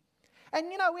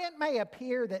 And you know, it may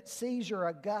appear that Caesar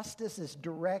Augustus is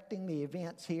directing the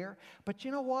events here, but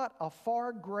you know what? A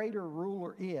far greater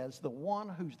ruler is the one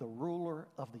who's the ruler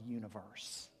of the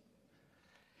universe.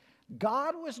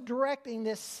 God was directing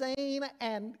this scene,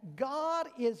 and God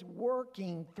is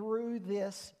working through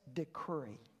this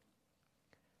decree.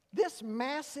 This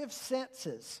massive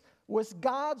census was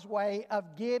God's way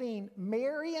of getting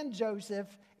Mary and Joseph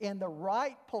in the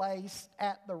right place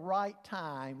at the right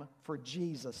time for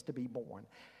Jesus to be born.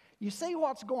 You see,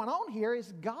 what's going on here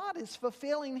is God is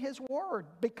fulfilling His word,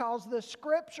 because the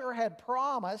Scripture had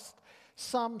promised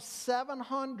some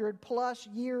 700 plus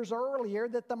years earlier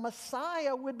that the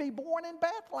Messiah would be born in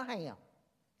Bethlehem.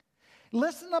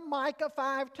 Listen to Micah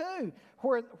 5:2,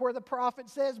 where the prophet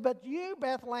says, but you,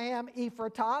 Bethlehem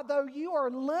Ephratah, though you are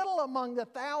little among the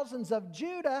thousands of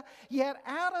Judah, yet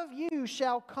out of you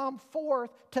shall come forth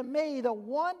to me the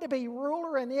one to be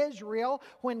ruler in Israel,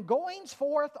 when goings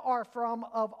forth are from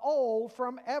of old,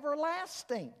 from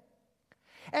everlasting.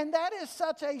 And that is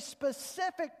such a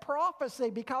specific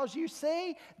prophecy, because you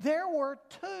see, there were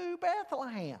two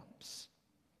Bethlehems.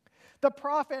 The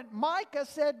prophet Micah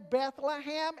said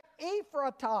Bethlehem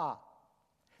Ephratah.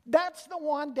 That's the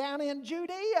one down in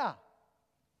Judea.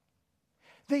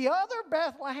 The other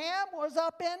Bethlehem was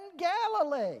up in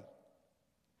Galilee.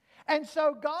 And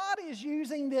so God is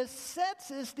using this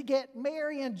census to get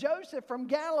Mary and Joseph from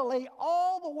Galilee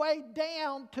all the way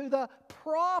down to the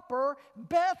proper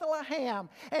Bethlehem.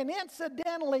 And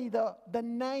incidentally, the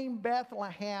name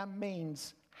Bethlehem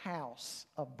means house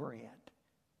of bread.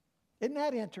 Isn't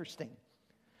that interesting?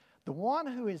 The one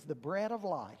who is the bread of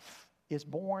life is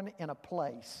born in a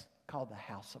place called the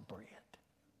house of bread.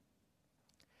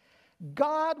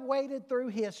 God waited through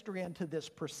history into this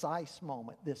precise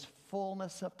moment, this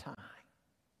fullness of time.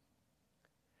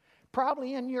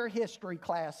 Probably in your history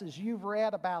classes, you've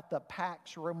read about the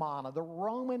Pax Romana, the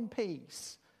Roman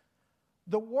peace.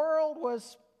 The world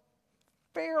was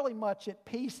fairly much at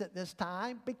peace at this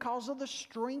time because of the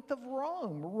strength of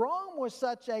Rome. Rome was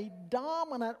such a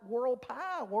dominant world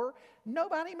power,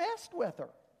 nobody messed with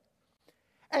her.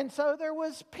 And so there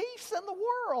was peace in the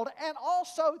world. And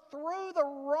also through the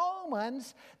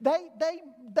Romans, they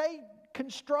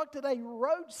constructed a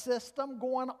road system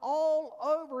going all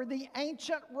over the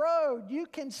ancient road. You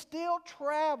can still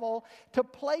travel to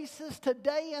places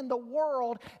today in the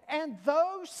world, and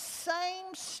those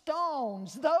same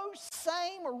stones, those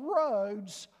same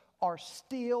roads are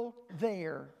still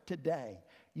there today.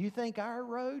 You think our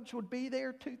roads would be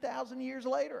there 2,000 years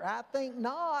later? I think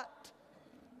not.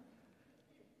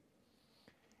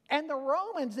 And the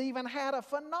Romans even had a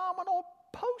phenomenal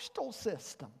postal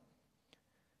system.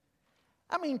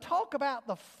 I mean, talk about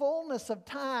the fullness of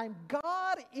time.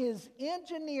 God is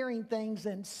engineering things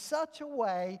in such a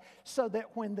way so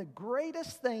that when the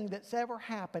greatest thing that's ever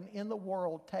happened in the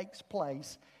world takes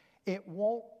place, it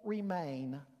won't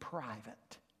remain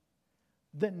private.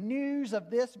 The news of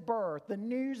this birth, the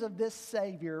news of this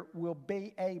Savior will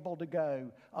be able to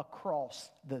go across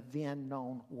the then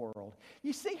known world.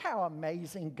 You see how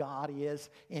amazing God is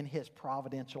in His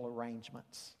providential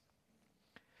arrangements.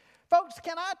 Folks,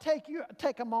 can I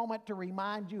take a moment to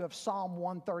remind you of Psalm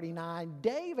 139?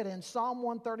 David in Psalm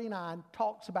 139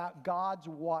 talks about God's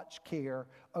watch care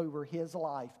over his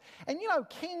life. And you know,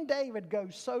 King David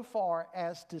goes so far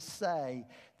as to say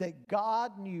that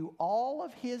God knew all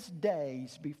of his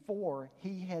days before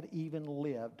he had even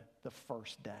lived the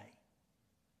first day.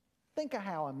 Think of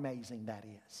how amazing that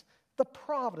is. The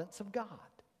providence of God.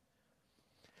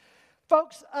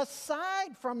 Folks,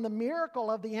 aside from the miracle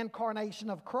of the incarnation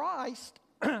of Christ,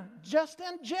 just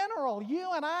in general,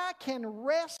 you and I can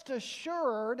rest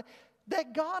assured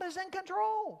that God is in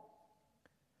control.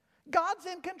 God's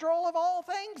in control of all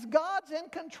things. God's in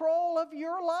control of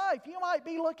your life. You might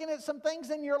be looking at some things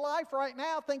in your life right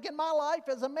now thinking, my life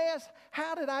is a mess.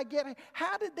 How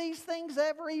did these things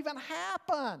ever even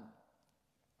happen?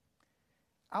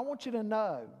 I want you to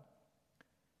know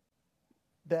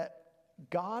that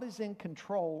God is in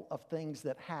control of things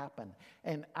that happen.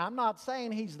 And I'm not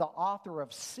saying He's the author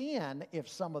of sin if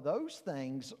some of those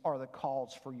things are the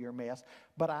cause for your mess,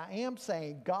 but I am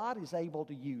saying God is able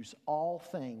to use all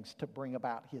things to bring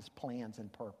about His plans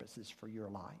and purposes for your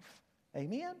life.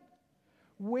 Amen?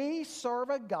 We serve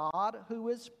a God who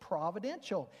is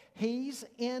providential. He's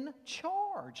in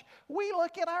charge. We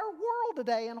look at our world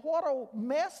today and what a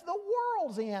mess the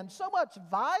world's in. So much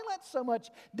violence, so much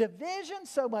division,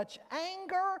 so much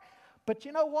anger. But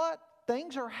you know what?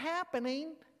 Things are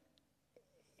happening.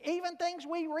 Even things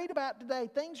we read about today,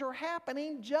 things are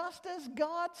happening just as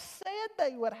God said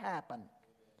they would happen.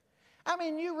 I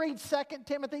mean, you read 2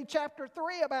 Timothy chapter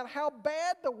 3 about how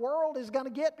bad the world is going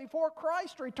to get before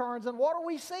Christ returns. And what are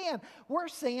we seeing? We're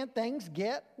seeing things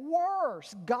get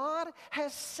worse. God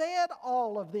has said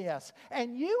all of this.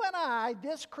 And you and I,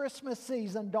 this Christmas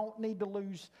season, don't need to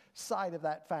lose sight of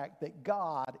that fact that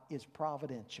God is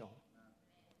providential.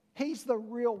 He's the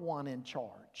real one in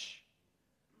charge.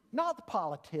 Not the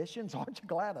politicians. Aren't you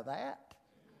glad of that?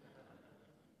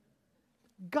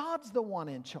 God's the one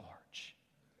in charge.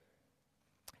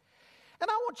 And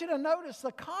I want you to notice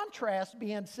the contrast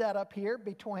being set up here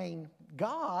between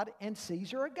God and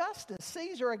Caesar Augustus.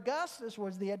 Caesar Augustus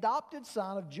was the adopted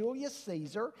son of Julius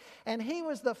Caesar, and he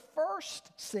was the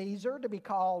first Caesar to be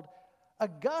called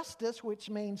Augustus, which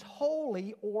means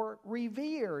holy or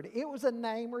revered. It was a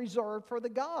name reserved for the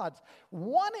gods.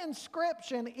 One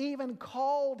inscription even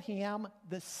called him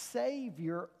the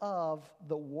Savior of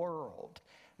the world.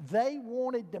 They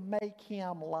wanted to make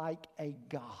him like a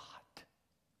god.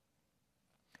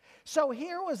 So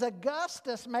here was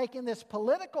Augustus making this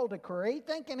political decree,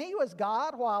 thinking he was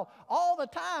God, while all the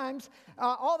time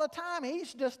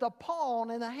he's just a pawn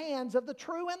in the hands of the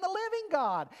true and the living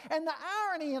God. And the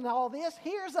irony in all this,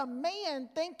 here's a man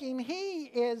thinking he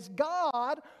is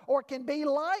God or can be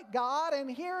like God, and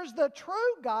here's the true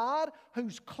God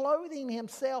who's clothing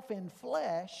himself in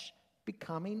flesh,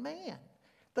 becoming man.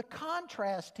 The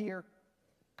contrast here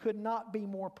could not be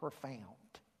more profound.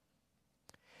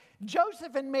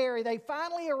 Joseph and Mary, they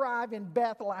finally arrive in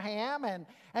Bethlehem,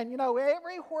 and you know,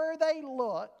 everywhere they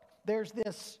look, there's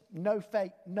this no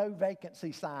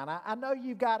vacancy sign. I know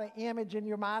you've got an image in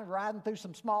your mind riding through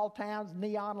some small towns,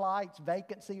 neon lights,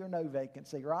 vacancy or no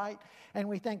vacancy, right? And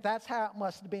we think that's how it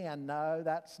must have been. No,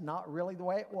 that's not really the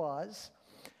way it was.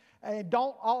 And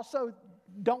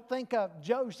don't think of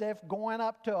Joseph going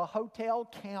up to a hotel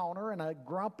counter and a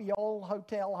grumpy old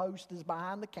hotel host is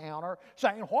behind the counter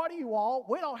saying, "What do you want?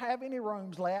 We don't have any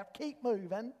rooms left. Keep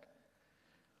moving."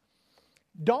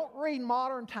 Don't read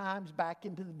modern times back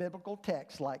into the biblical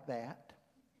text like that.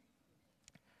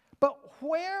 But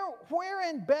where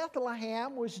in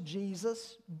Bethlehem was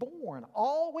Jesus born?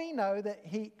 All we know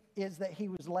is that he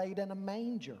was laid in a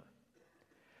manger,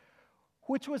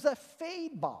 which was a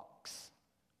feed box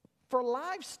for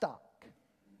livestock.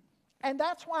 And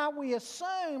that's why we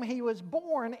assume he was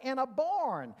born in a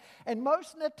barn. And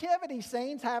most nativity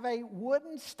scenes have a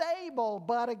wooden stable,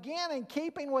 but again, in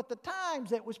keeping with the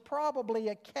times, it was probably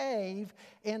a cave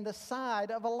in the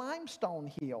side of a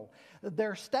limestone hill.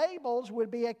 Their stables would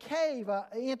be a cave, an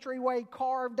entryway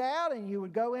carved out, and you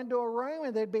would go into a room,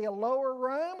 and there'd be a lower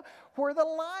room where the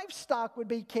livestock would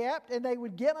be kept, and they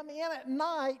would get them in at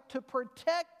night to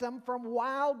protect them from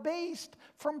wild beasts,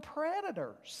 from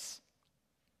predators.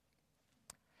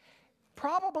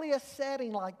 Probably a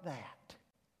setting like that.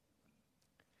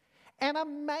 And a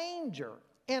manger.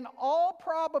 In all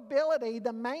probability,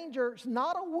 the manger's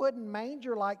not a wooden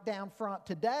manger like down front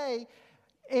today.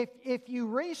 If you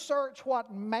research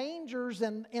what mangers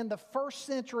in the first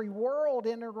century world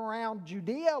in and around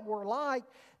Judea were like,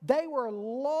 they were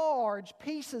large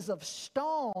pieces of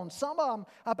stone, some of them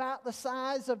about the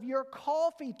size of your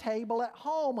coffee table at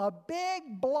home, a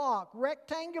big block,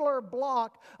 rectangular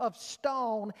block of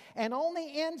stone, and on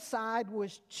the inside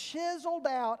was chiseled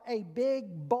out a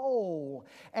big bowl.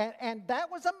 And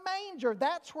that was a manger.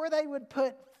 That's where they would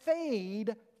put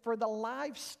feed for the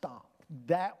livestock.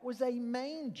 That was a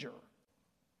manger.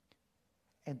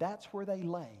 And that's where they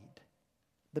laid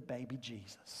the baby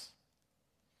Jesus.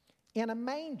 In a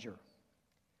manger,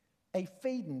 a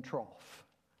feeding trough.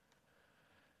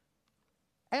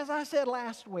 As I said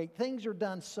last week, things are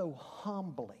done so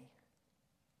humbly.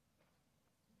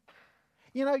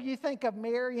 You know, you think of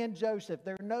Mary and Joseph,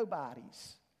 they're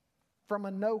nobodies from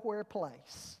a nowhere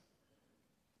place.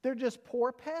 They're just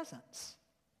poor peasants.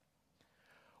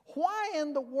 Why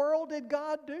in the world did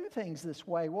God do things this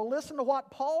way? Well, listen to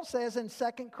what Paul says in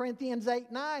 2 Corinthians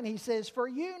 8:9. He says, "For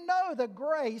you know the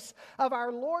grace of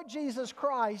our Lord Jesus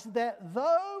Christ, that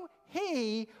though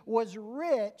He was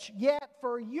rich, yet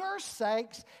for your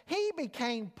sakes He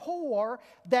became poor,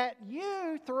 that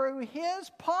you through His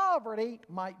poverty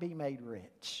might be made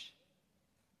rich."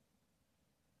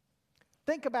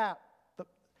 Think about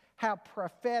how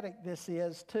prophetic this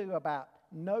is, too, about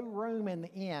no room in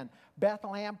the inn.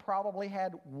 Bethlehem probably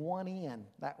had one inn.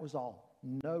 That was all.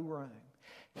 No room.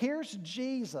 Here's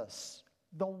Jesus,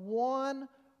 the one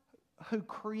who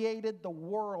created the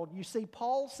world. You see,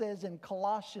 Paul says in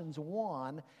Colossians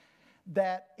 1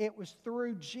 that it was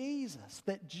through Jesus,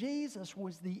 that Jesus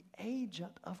was the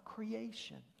agent of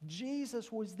creation.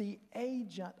 Jesus was the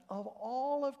agent of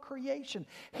all of creation.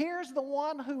 Here's the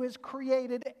one who has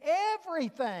created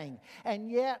everything. And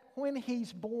yet, when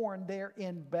He's born there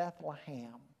in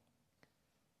Bethlehem,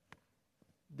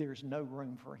 there's no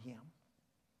room for Him.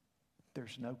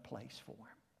 There's no place for Him.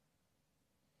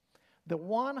 The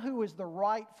one who is the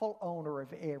rightful owner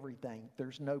of everything,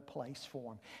 there's no place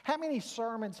for Him. How many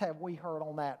sermons have we heard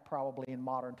on that probably in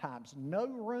modern times? No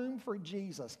room for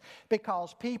Jesus,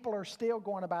 because people are still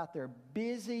going about their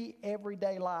busy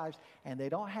everyday lives and they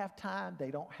don't have time, they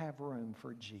don't have room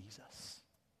for Jesus.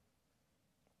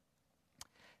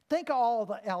 Think of all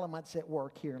the elements at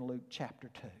work here in Luke chapter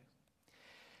 2.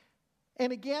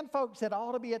 And again, folks, it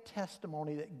ought to be a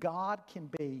testimony that God can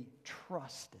be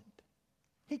trusted.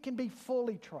 He can be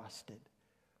fully trusted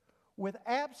with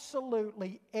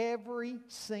absolutely every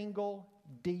single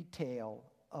detail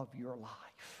of your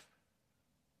life.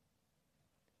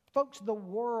 Folks, the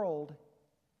world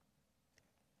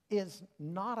is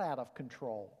not out of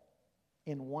control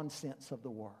in one sense of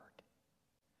the word,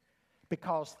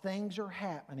 because things are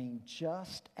happening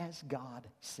just as God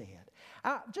said.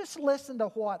 Just listen to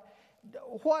what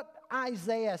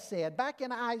Isaiah said back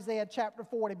in Isaiah chapter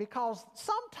 40, because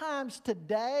sometimes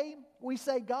today we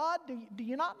say, God, do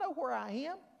you not know where I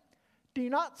am? Do you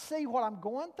not see what I'm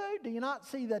going through? Do you not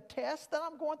see the tests that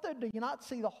I'm going through? Do you not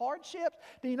see the hardships?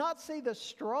 Do you not see the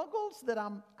struggles that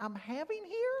I'm having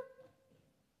here?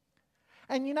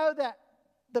 And you know that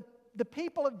the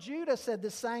people of Judah said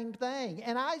the same thing.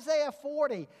 In Isaiah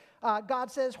 40,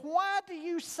 God says, "Why do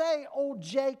you say, O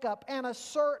Jacob, and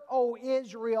assert, O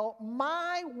Israel,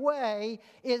 my way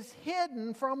is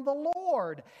hidden from the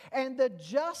Lord, and the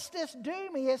justice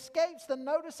due me escapes the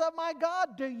notice of my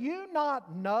God? Do you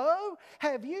not know?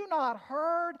 Have you not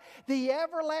heard? The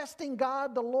everlasting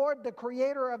God, the Lord, the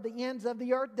creator of the ends of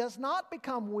the earth, does not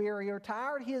become weary or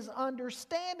tired. His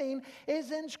understanding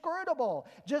is inscrutable."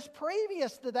 Just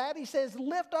previous to that, he says,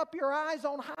 "Lift up your eyes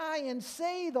on high and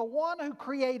see the one who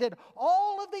created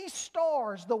all of these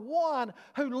stars, the one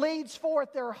who leads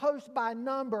forth their host by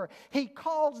number. He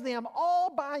calls them all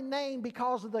by name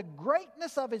because of the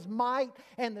greatness of His might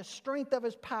and the strength of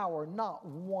His power. Not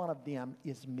one of them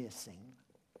is missing."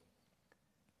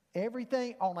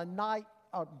 Everything on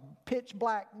a pitch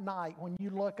black night, when you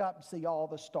look up and see all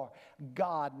the stars,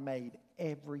 God made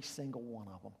every single one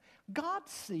of them. God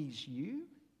sees you.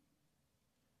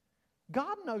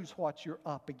 God knows what you're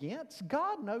up against.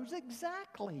 God knows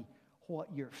exactly what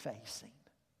you're facing.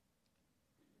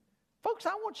 Folks,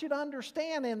 I want you to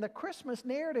understand, in the Christmas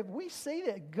narrative, we see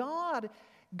that God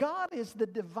is the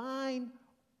divine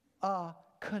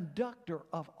conductor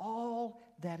of all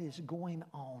that is going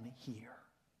on here.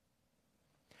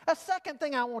 A second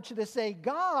thing I want you to see,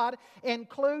 God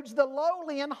includes the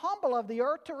lowly and humble of the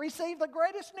earth to receive the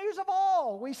greatest news of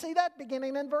all. We see that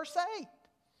beginning in verse 8.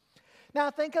 Now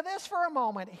think of this for a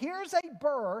moment. Here's a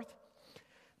birth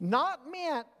not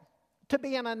meant to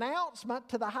be an announcement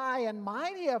to the high and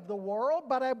mighty of the world,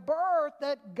 but a birth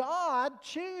that God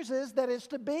chooses that is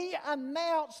to be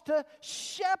announced to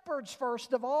shepherds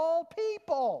first of all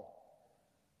people.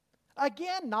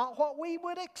 Again, not what we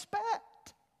would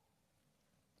expect.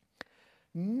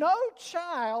 No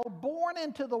child born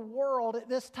into the world at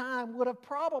this time would have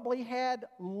probably had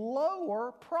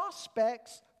lower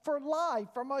prospects for life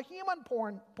from a human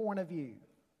point of view.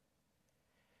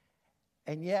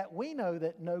 And yet we know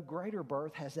that no greater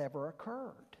birth has ever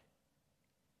occurred.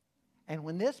 And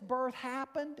when this birth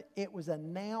happened, it was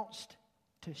announced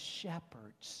to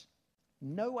shepherds.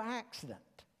 No accident.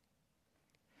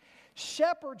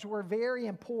 Shepherds were very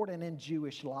important in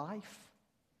Jewish life.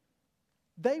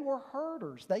 They were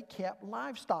herders. They kept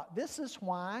livestock. This is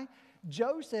why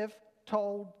Joseph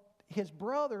told his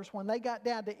brothers when they got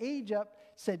down to Egypt,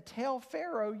 said, tell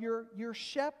Pharaoh you're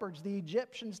shepherds. The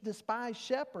Egyptians despise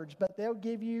shepherds, but they'll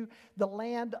give you the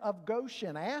land of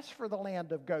Goshen. Ask for the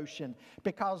land of Goshen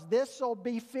because this will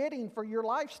be fitting for your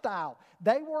lifestyle.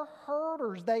 They were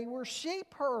herders. They were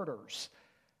sheep herders.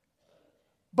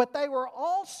 But they were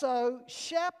also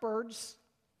shepherds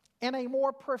in a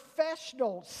more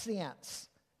professional sense.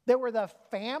 There were the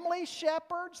family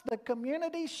shepherds, the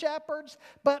community shepherds,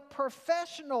 but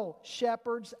professional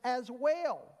shepherds as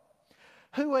well,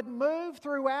 who would move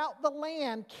throughout the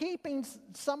land, keeping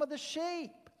some of the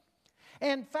sheep.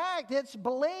 In fact, it's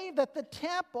believed that the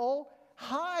temple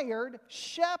hired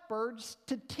shepherds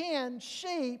to tend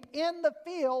sheep in the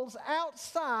fields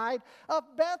outside of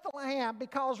Bethlehem.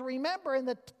 Because remember, in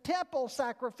the temple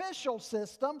sacrificial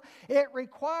system, it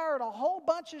required a whole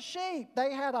bunch of sheep.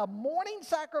 They had a morning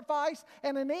sacrifice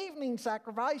and an evening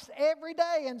sacrifice every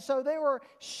day. And so there were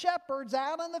shepherds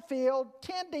out in the field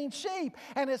tending sheep.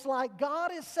 And it's like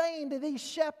God is saying to these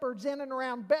shepherds in and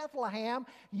around Bethlehem,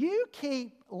 you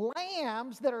keep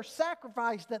lambs that are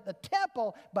sacrificed at the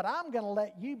temple, but I'm going to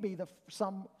let you be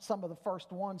some of the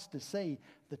first ones to see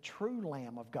the true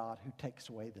Lamb of God who takes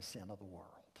away the sin of the world.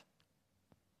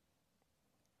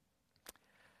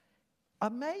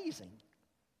 Amazing.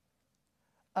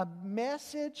 A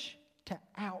message to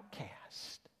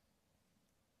outcasts.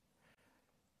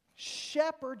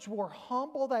 Shepherds were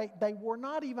humble. They were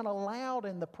not even allowed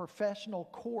in the professional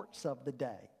courts of the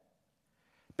day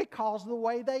because of the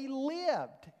way they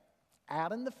lived.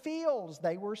 Out in the fields,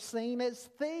 they were seen as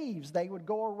thieves. They would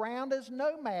go around as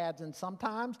nomads, and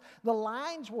sometimes the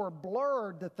lines were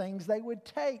blurred, the things they would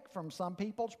take from some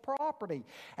people's property.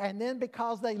 And then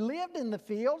because they lived in the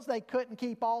fields, they couldn't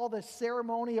keep all the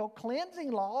ceremonial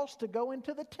cleansing laws to go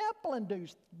into the temple and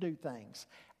do things.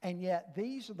 And yet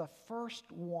these are the first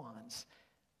ones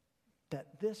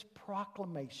that this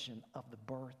proclamation of the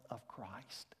birth of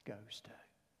Christ goes to.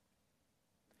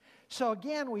 So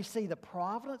again, we see the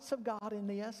providence of God in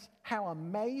this, how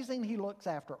amazing He looks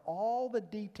after all the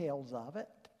details of it,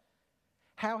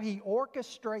 how He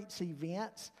orchestrates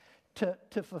events to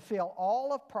fulfill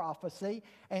all of prophecy,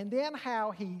 and then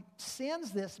how He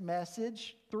sends this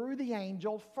message through the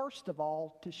angel, first of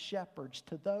all, to shepherds,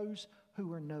 to those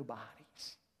who are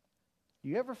nobodies.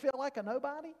 You ever feel like a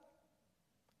nobody?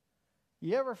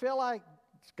 You ever feel like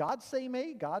God see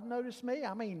me? God notice me?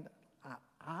 I mean,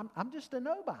 I'm just a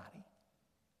nobody.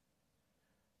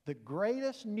 The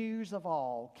greatest news of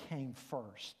all came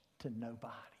first to nobodies.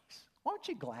 Aren't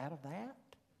you glad of that?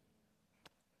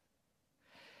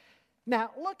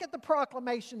 Now, look at the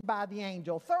proclamation by the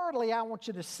angel. Thirdly, I want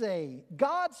you to see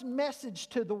God's message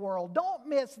to the world. Don't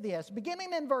miss this.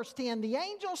 Beginning in verse 10, the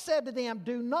angel said to them,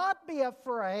 do not be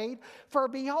afraid, for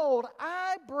behold,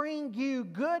 I bring you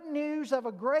good news of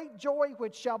a great joy,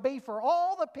 which shall be for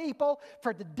all the people.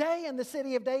 For today in the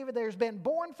city of David there has been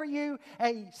born for you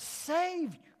a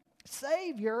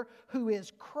Savior who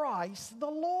is Christ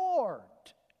the Lord.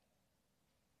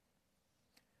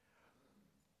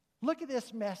 Look at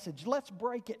this message. Let's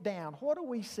break it down. What do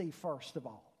we see first of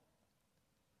all?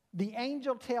 The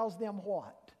angel tells them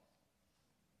what?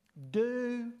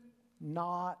 Do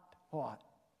not what?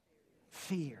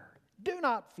 Fear. Do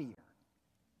not fear.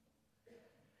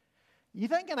 You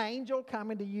think an angel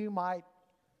coming to you might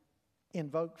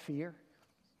invoke fear?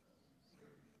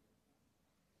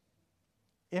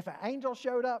 If an angel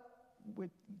showed up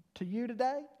to you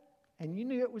today and you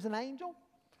knew it was an angel,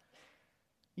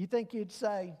 you think you'd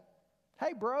say,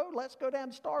 hey, bro, let's go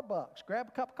down to Starbucks, grab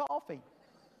a cup of coffee.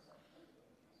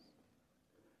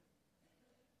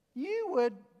 You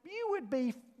would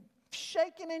be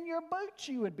shaking in your boots.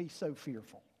 You would be so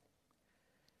fearful.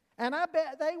 And I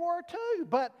bet they were too.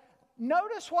 But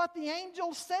notice what the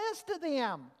angel says to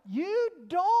them. You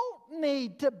don't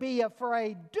need to be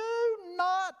afraid. Do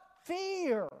not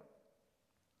fear.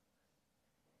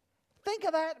 Think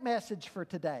of that message for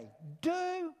today.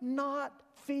 Do not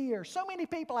fear. So many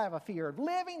people have a fear of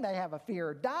living. They have a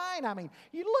fear of dying. I mean,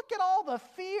 you look at all the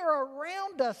fear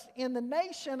around us in the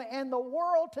nation and the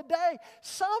world today.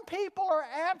 Some people are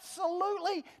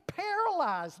absolutely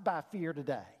paralyzed by fear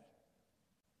today.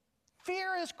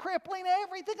 Fear is crippling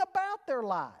everything about their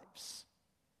lives.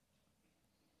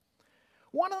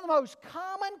 One of the most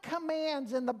common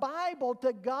commands in the Bible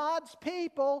to God's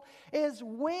people is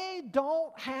we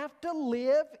don't have to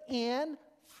live in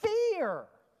fear.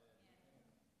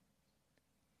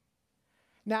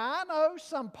 Now, I know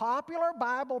some popular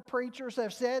Bible preachers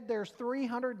have said there's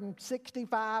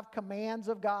 365 commands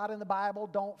of God in the Bible.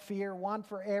 Don't fear, one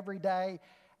for every day.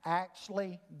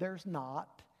 Actually, there's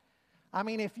not. I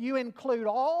mean, if you include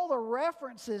all the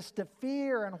references to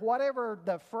fear and whatever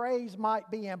the phrase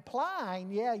might be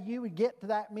implying, yeah, you would get to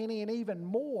that many and even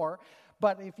more.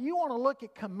 But if you want to look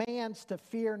at commands to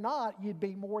fear not, you'd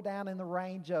be more down in the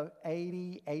range of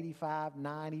 80, 85,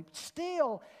 90.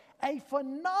 Still, a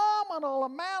phenomenal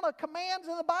amount of commands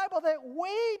in the Bible that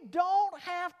we don't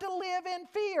have to live in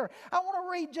fear. I want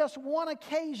to read just one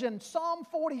occasion, Psalm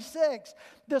 46.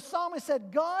 The psalmist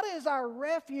said, God is our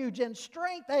refuge and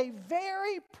strength, a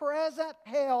very present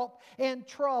help in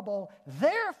trouble.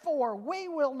 Therefore, we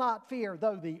will not fear,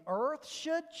 though the earth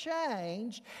should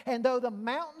change, and though the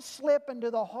mountains slip into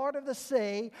the heart of the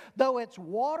sea, though its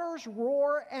waters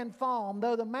roar and foam,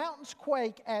 though the mountains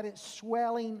quake at its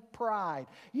swelling pride.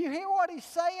 You hear what he's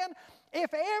saying?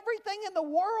 If everything in the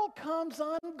world comes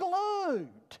unglued,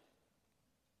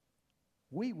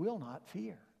 we will not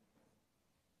fear.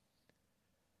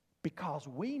 Because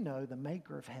we know the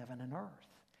maker of heaven and earth.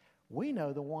 We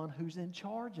know the one who's in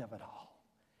charge of it all.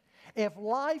 If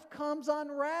life comes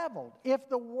unraveled, if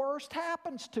the worst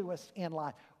happens to us in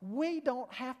life, we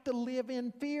don't have to live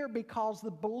in fear because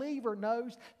the believer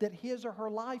knows that his or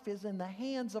her life is in the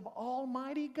hands of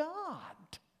Almighty God.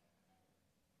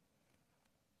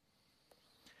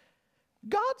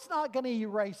 God's not going to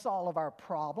erase all of our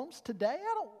problems today.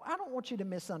 I don't want you to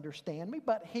misunderstand me,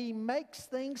 but He makes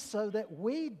things so that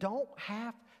we don't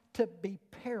have to be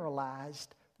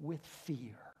paralyzed with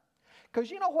fear. Because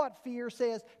you know what fear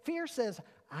says? Fear says,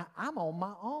 I'm on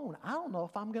my own. I don't know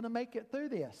if I'm going to make it through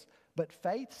this. But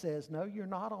faith says, no, you're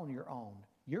not on your own.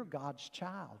 You're God's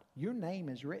child. Your name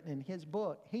is written in His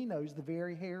book. He knows the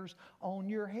very hairs on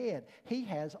your head. He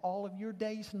has all of your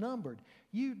days numbered.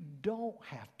 You don't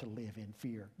have to live in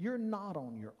fear. You're not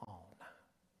on your own.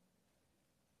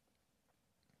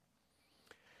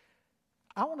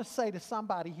 I want to say to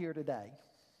somebody here today,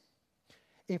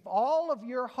 if all of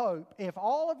your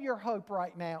hope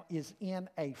right now is in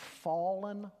a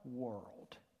fallen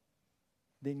world,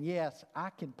 then yes, I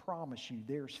can promise you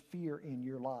there's fear in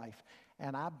your life.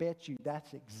 And I bet you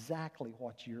that's exactly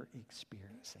what you're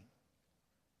experiencing.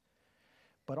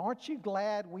 But aren't you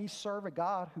glad we serve a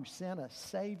God who sent a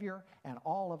Savior and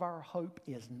all of our hope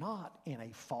is not in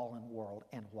a fallen world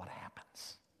and what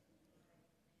happens?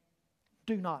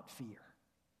 Do not fear.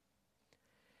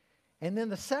 And then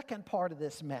the second part of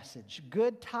this message,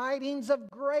 good tidings of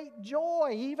great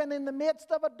joy. Even in the midst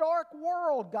of a dark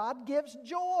world, God gives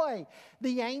joy.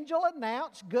 The angel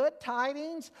announced good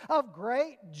tidings of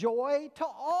great joy to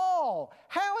all.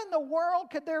 How in the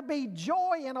world could there be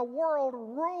joy in a world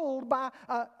ruled by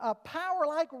a power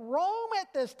like Rome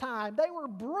at this time? They were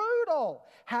brutal.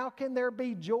 How can there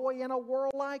be joy in a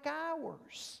world like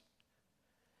ours?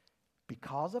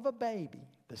 Because of a baby,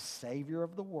 the Savior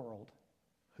of the world,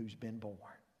 who's been born.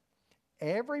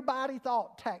 Everybody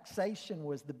thought taxation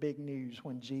was the big news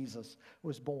when Jesus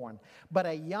was born. But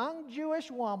a young Jewish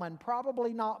woman,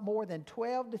 probably not more than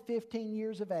 12 to 15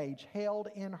 years of age, held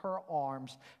in her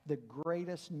arms the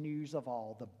greatest news of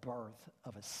all, the birth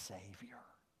of a Savior.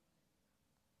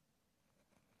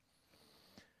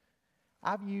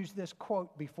 I've used this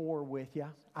quote before with you.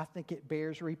 I think it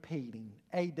bears repeating.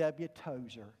 A.W.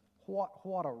 Tozer.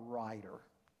 What a writer.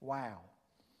 Wow.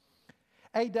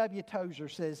 A.W. Tozer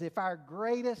says, if our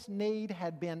greatest need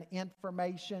had been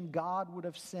information, God would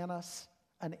have sent us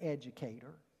an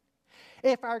educator.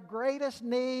 If our greatest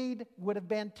need would have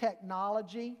been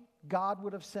technology, God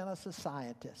would have sent us a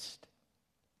scientist.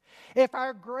 If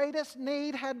our greatest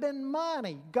need had been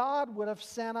money, God would have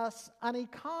sent us an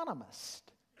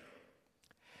economist.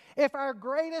 If our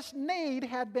greatest need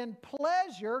had been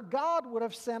pleasure, God would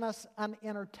have sent us an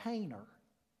entertainer.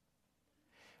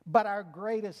 But our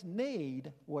greatest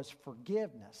need was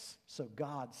forgiveness, so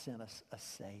God sent us a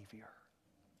Savior.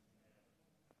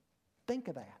 Think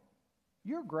of that.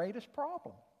 your greatest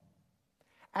problem.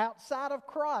 Outside of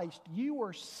Christ, you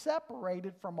were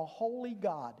separated from a holy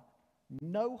God.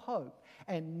 No hope.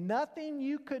 And nothing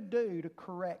you could do to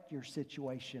correct your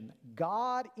situation.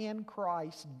 God in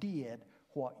Christ did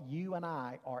what you and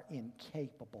I are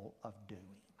incapable of doing.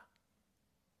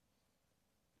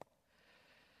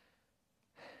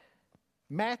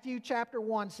 Matthew chapter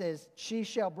 1 says, "She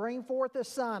shall bring forth a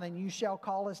son, and you shall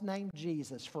call his name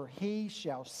Jesus, for he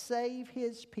shall save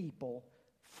his people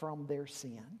from their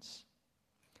sins."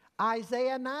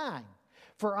 Isaiah 9,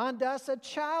 "For unto us a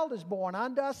child is born,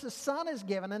 unto us a son is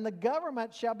given, and the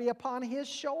government shall be upon his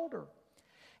shoulder.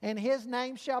 And his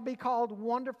name shall be called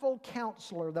Wonderful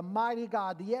Counselor, the Mighty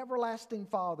God, the Everlasting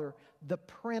Father, the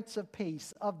Prince of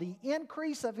Peace. Of the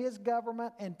increase of his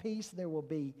government and peace there will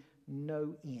be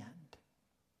no end."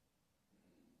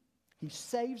 He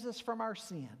saves us from our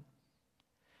sin.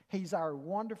 He's our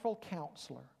wonderful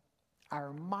counselor,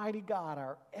 our mighty God,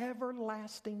 our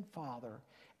everlasting Father,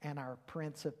 and our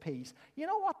Prince of Peace. You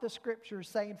know what the Scripture is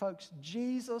saying, folks?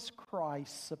 Jesus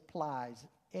Christ supplies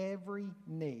every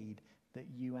need that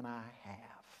you and I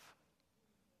have.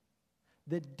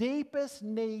 The deepest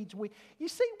needs we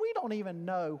don't even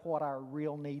know what our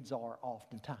real needs are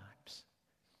oftentimes.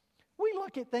 We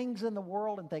look at things in the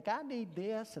world and think, I need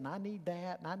this, and I need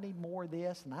that, and I need more of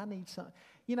this, and I need something.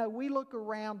 We look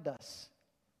around us.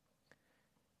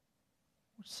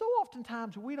 So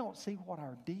oftentimes we don't see what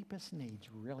our deepest needs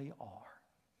really are.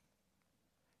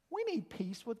 We need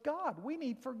peace with God. We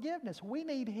need forgiveness. We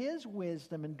need His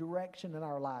wisdom and direction in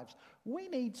our lives. We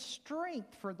need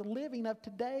strength for the living of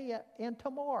today and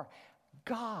tomorrow.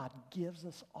 God gives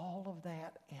us all of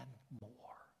that and more.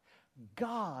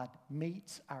 God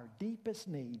meets our deepest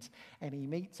needs, and He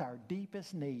meets our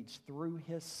deepest needs through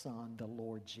His Son, the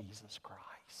Lord Jesus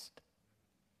Christ.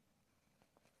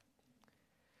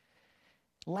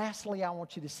 Lastly, I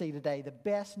want you to see today, the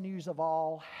best news of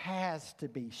all has to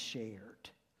be shared.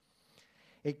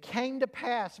 It came to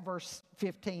pass, verse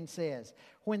 15 says,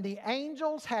 "When the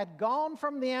angels had gone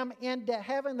from them into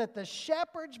heaven, that the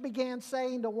shepherds began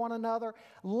saying to one another,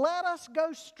 'Let us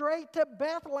go straight to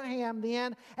Bethlehem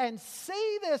then, and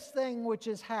see this thing which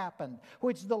has happened,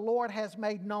 which the Lord has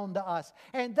made known to us.'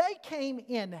 And they came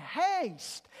in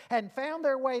haste and found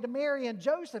their way to Mary and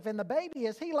Joseph and the baby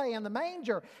as he lay in the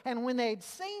manger. And when they had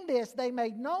seen this, they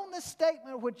made known the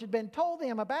statement which had been told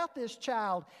them about this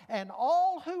child. And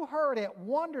all who heard it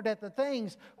wondered at the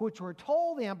things which were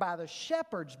told them by the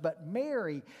shepherds. But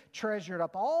Mary treasured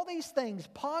up all these things,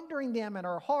 pondering them in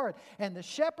her heart. And the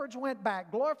shepherds went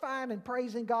back, glorifying and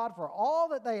praising God for all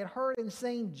that they had heard and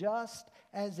seen, just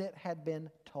as it had been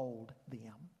told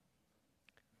them."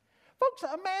 Folks,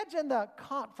 imagine the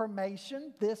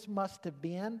confirmation this must have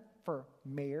been for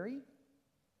Mary.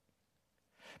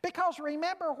 Because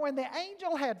remember, when the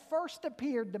angel had first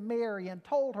appeared to Mary and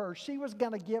told her she was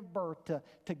going to give birth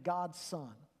to God's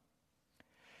Son,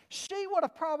 she would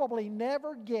have probably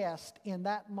never guessed in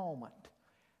that moment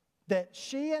that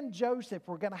she and Joseph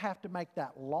were going to have to make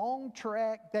that long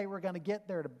trek. They were going to get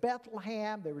there to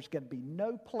Bethlehem. There was going to be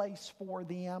no place for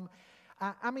them.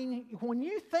 I mean, when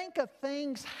you think of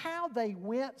things, how they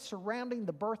went surrounding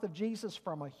the birth of Jesus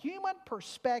from a human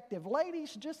perspective,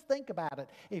 ladies, just think about it.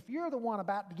 If you're the one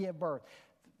about to give birth,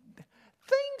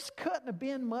 things couldn't have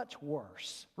been much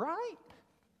worse, right?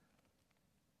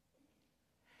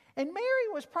 And Mary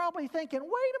was probably thinking, wait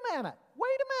a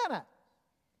minute.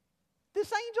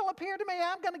 This angel appeared to me.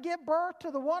 I'm going to give birth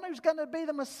to the one who's going to be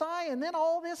the Messiah, and then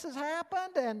all this has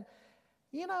happened, and,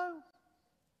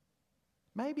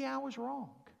 maybe I was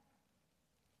wrong.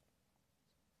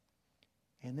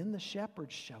 And then the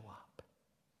shepherds show up.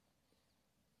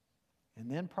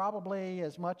 And then probably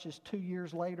as much as 2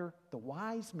 years later, the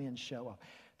wise men show up.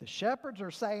 The shepherds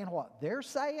are saying what? They're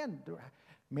saying,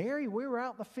 Mary, we were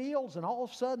out in the fields, and all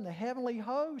of a sudden the heavenly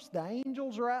host, the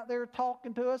angels are out there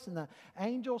talking to us, and the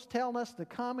angels telling us to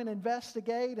come and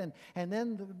investigate, and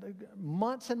then the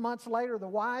months and months later, the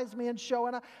wise men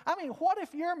showing up. I mean, what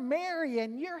if you're Mary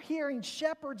and you're hearing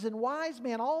shepherds and wise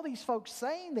men, all these folks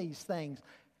saying these things?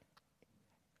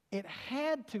 It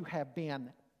had to have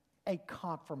been a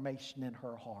confirmation in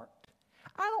her heart.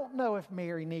 I don't know if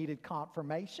Mary needed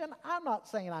confirmation. I'm not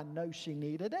saying I know she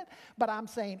needed it, but I'm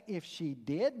saying if she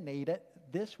did need it,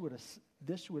 this would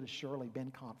have surely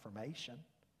been confirmation.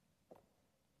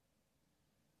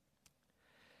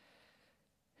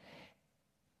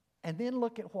 And then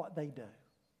look at what they do,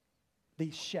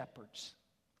 these shepherds.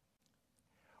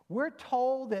 We're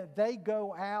told that they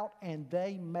go out and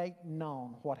they make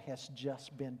known what has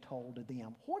just been told to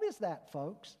them. What is that,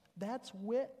 folks? That's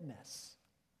witness.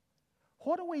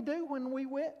 What do we do when we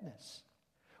witness?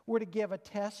 We're to give a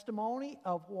testimony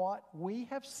of what we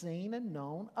have seen and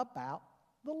known about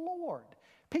the Lord.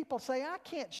 People say, I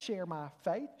can't share my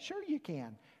faith. Sure you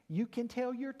can. You can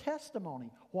tell your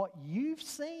testimony, what you've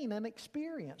seen and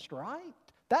experienced, right?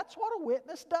 That's what a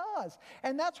witness does.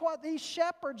 And that's what these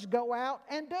shepherds go out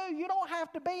and do. You don't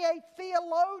have to be a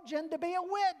theologian to be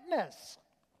a witness.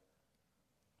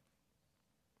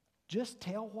 Just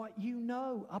tell what you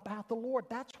know about the Lord.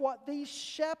 That's what these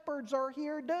shepherds are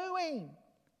here doing.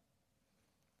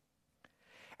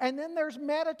 And then there's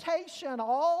meditation.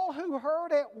 All who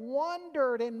heard it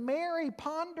wondered, and Mary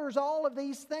ponders all of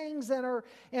these things in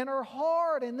her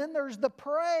heart. And then there's the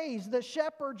praise. The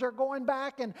shepherds are going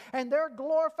back and they're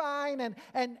glorifying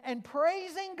and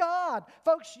praising God.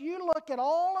 Folks, you look at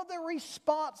all of the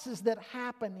responses that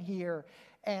happen here,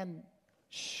 and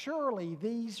surely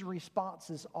these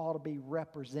responses ought to be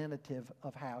representative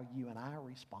of how you and I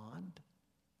respond.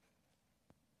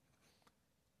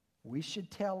 We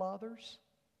should tell others.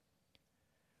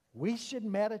 We should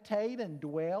meditate and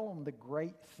dwell on the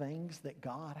great things that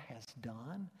God has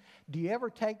done. Do you ever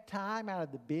take time out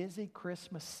of the busy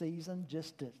Christmas season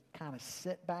just to kind of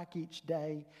sit back each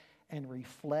day and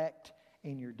reflect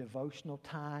in your devotional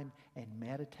time and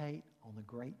meditate on the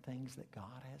great things that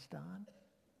God has done?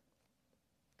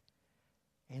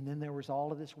 And then there was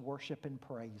all of this worship and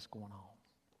praise going on.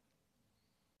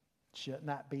 Shouldn't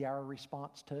that be our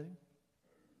response too?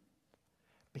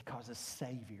 Because a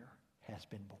Savior has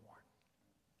been born.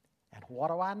 And what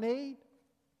do I need?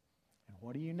 And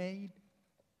what do you need?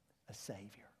 A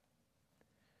Savior.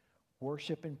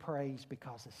 Worship and praise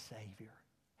because a Savior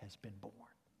has been born.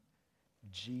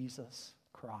 Jesus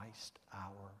Christ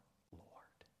our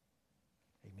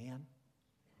Lord. Amen?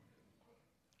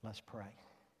 Let's pray.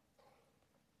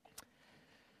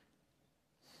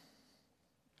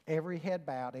 Every head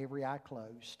bowed, every eye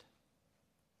closed.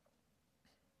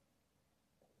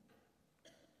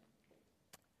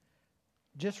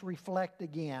 Just reflect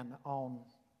again on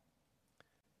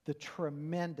the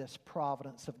tremendous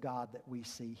providence of God that we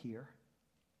see here.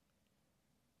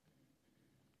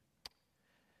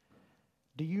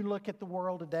 Do you look at the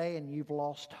world today and you've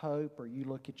lost hope, or you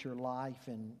look at your life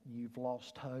and you've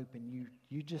lost hope, and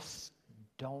you just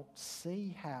don't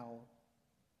see how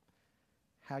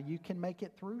you can make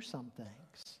it through some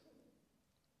things?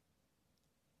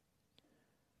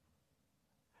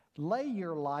 Lay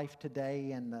your life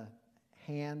today in the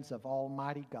hands of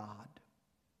Almighty God,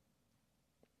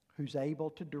 who's able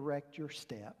to direct your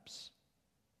steps.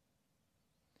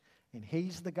 And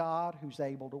He's the God who's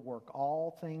able to work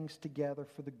all things together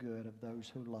for the good of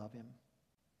those who love Him.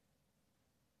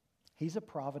 He's a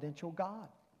providential God.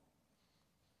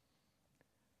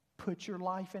 Put your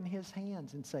life in His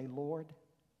hands and say, Lord,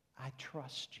 I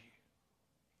trust you.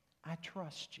 I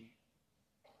trust you.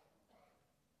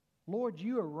 Lord,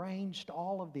 you arranged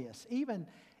all of this. Even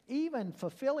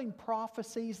fulfilling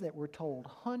prophecies that were told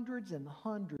hundreds and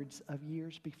hundreds of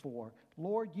years before.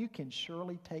 Lord, you can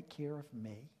surely take care of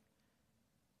me.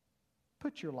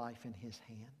 Put your life in His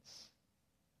hands.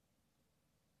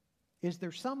 Is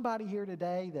there somebody here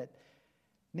today that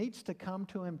needs to come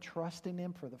to Him, trusting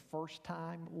Him for the first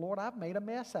time? Lord, I've made a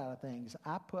mess out of things.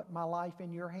 I put my life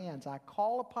in your hands. I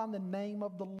call upon the name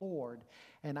of the Lord,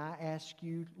 and I ask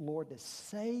you, Lord, to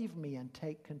save me and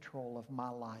take control of my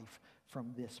life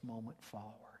from this moment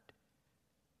forward.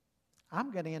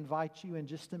 I'm going to invite you in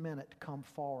just a minute to come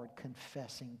forward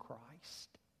confessing Christ.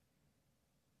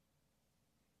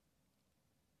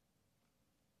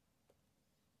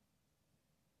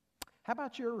 How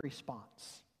about your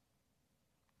response?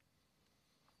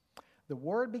 The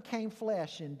Word became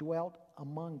flesh and dwelt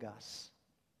among us.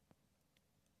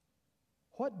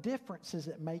 What difference is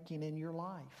it making in your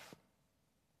life?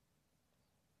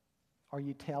 Are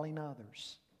you telling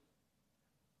others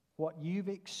what you've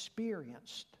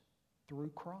experienced through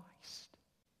Christ?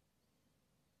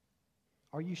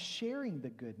 Are you sharing the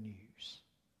good news?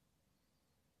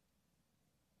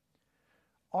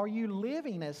 Are you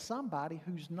living as somebody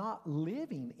who's not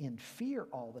living in fear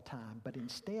all the time, but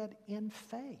instead in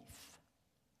faith?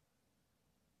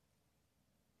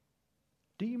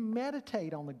 Do you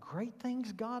meditate on the great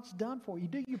things God's done for you?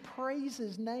 Do you praise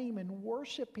His name and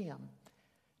worship Him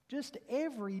just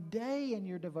every day in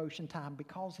your devotion time,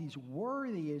 because He's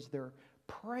worthy? Is there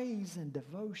praise and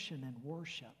devotion and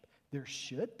worship? There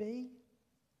should be.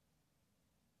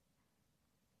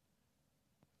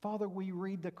 Father, we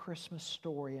read the Christmas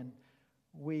story and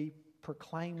we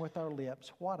proclaim with our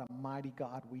lips what a mighty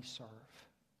God we serve.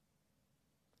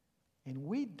 And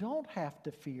we don't have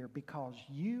to fear because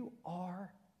you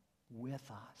are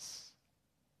with us.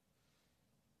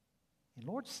 And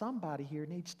Lord, somebody here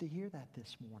needs to hear that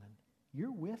this morning.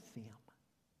 You're with them.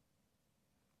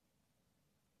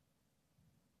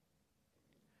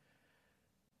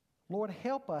 Lord,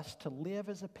 help us to live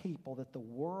as a people that the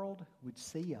world would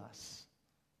see us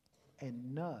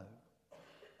and know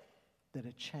that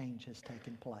a change has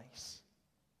taken place.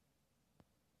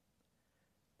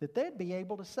 That they'd be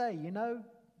able to say, you know,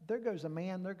 there goes a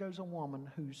man, there goes a woman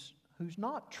who's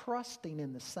not trusting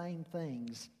in the same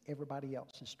things everybody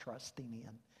else is trusting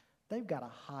in. They've got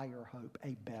a higher hope,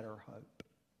 a better hope.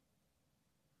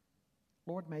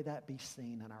 Lord, may that be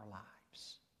seen in our lives.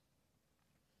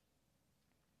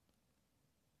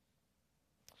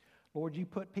 Lord, you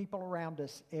put people around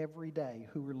us every day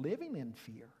who are living in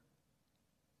fear.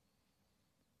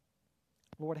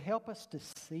 Lord, help us to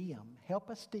see them, help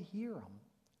us to hear them,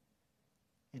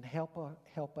 and help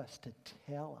us to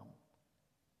tell them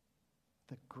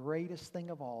the greatest thing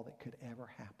of all that could ever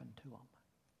happen to them.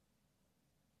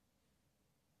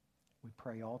 We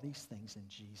pray all these things in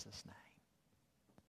Jesus' name.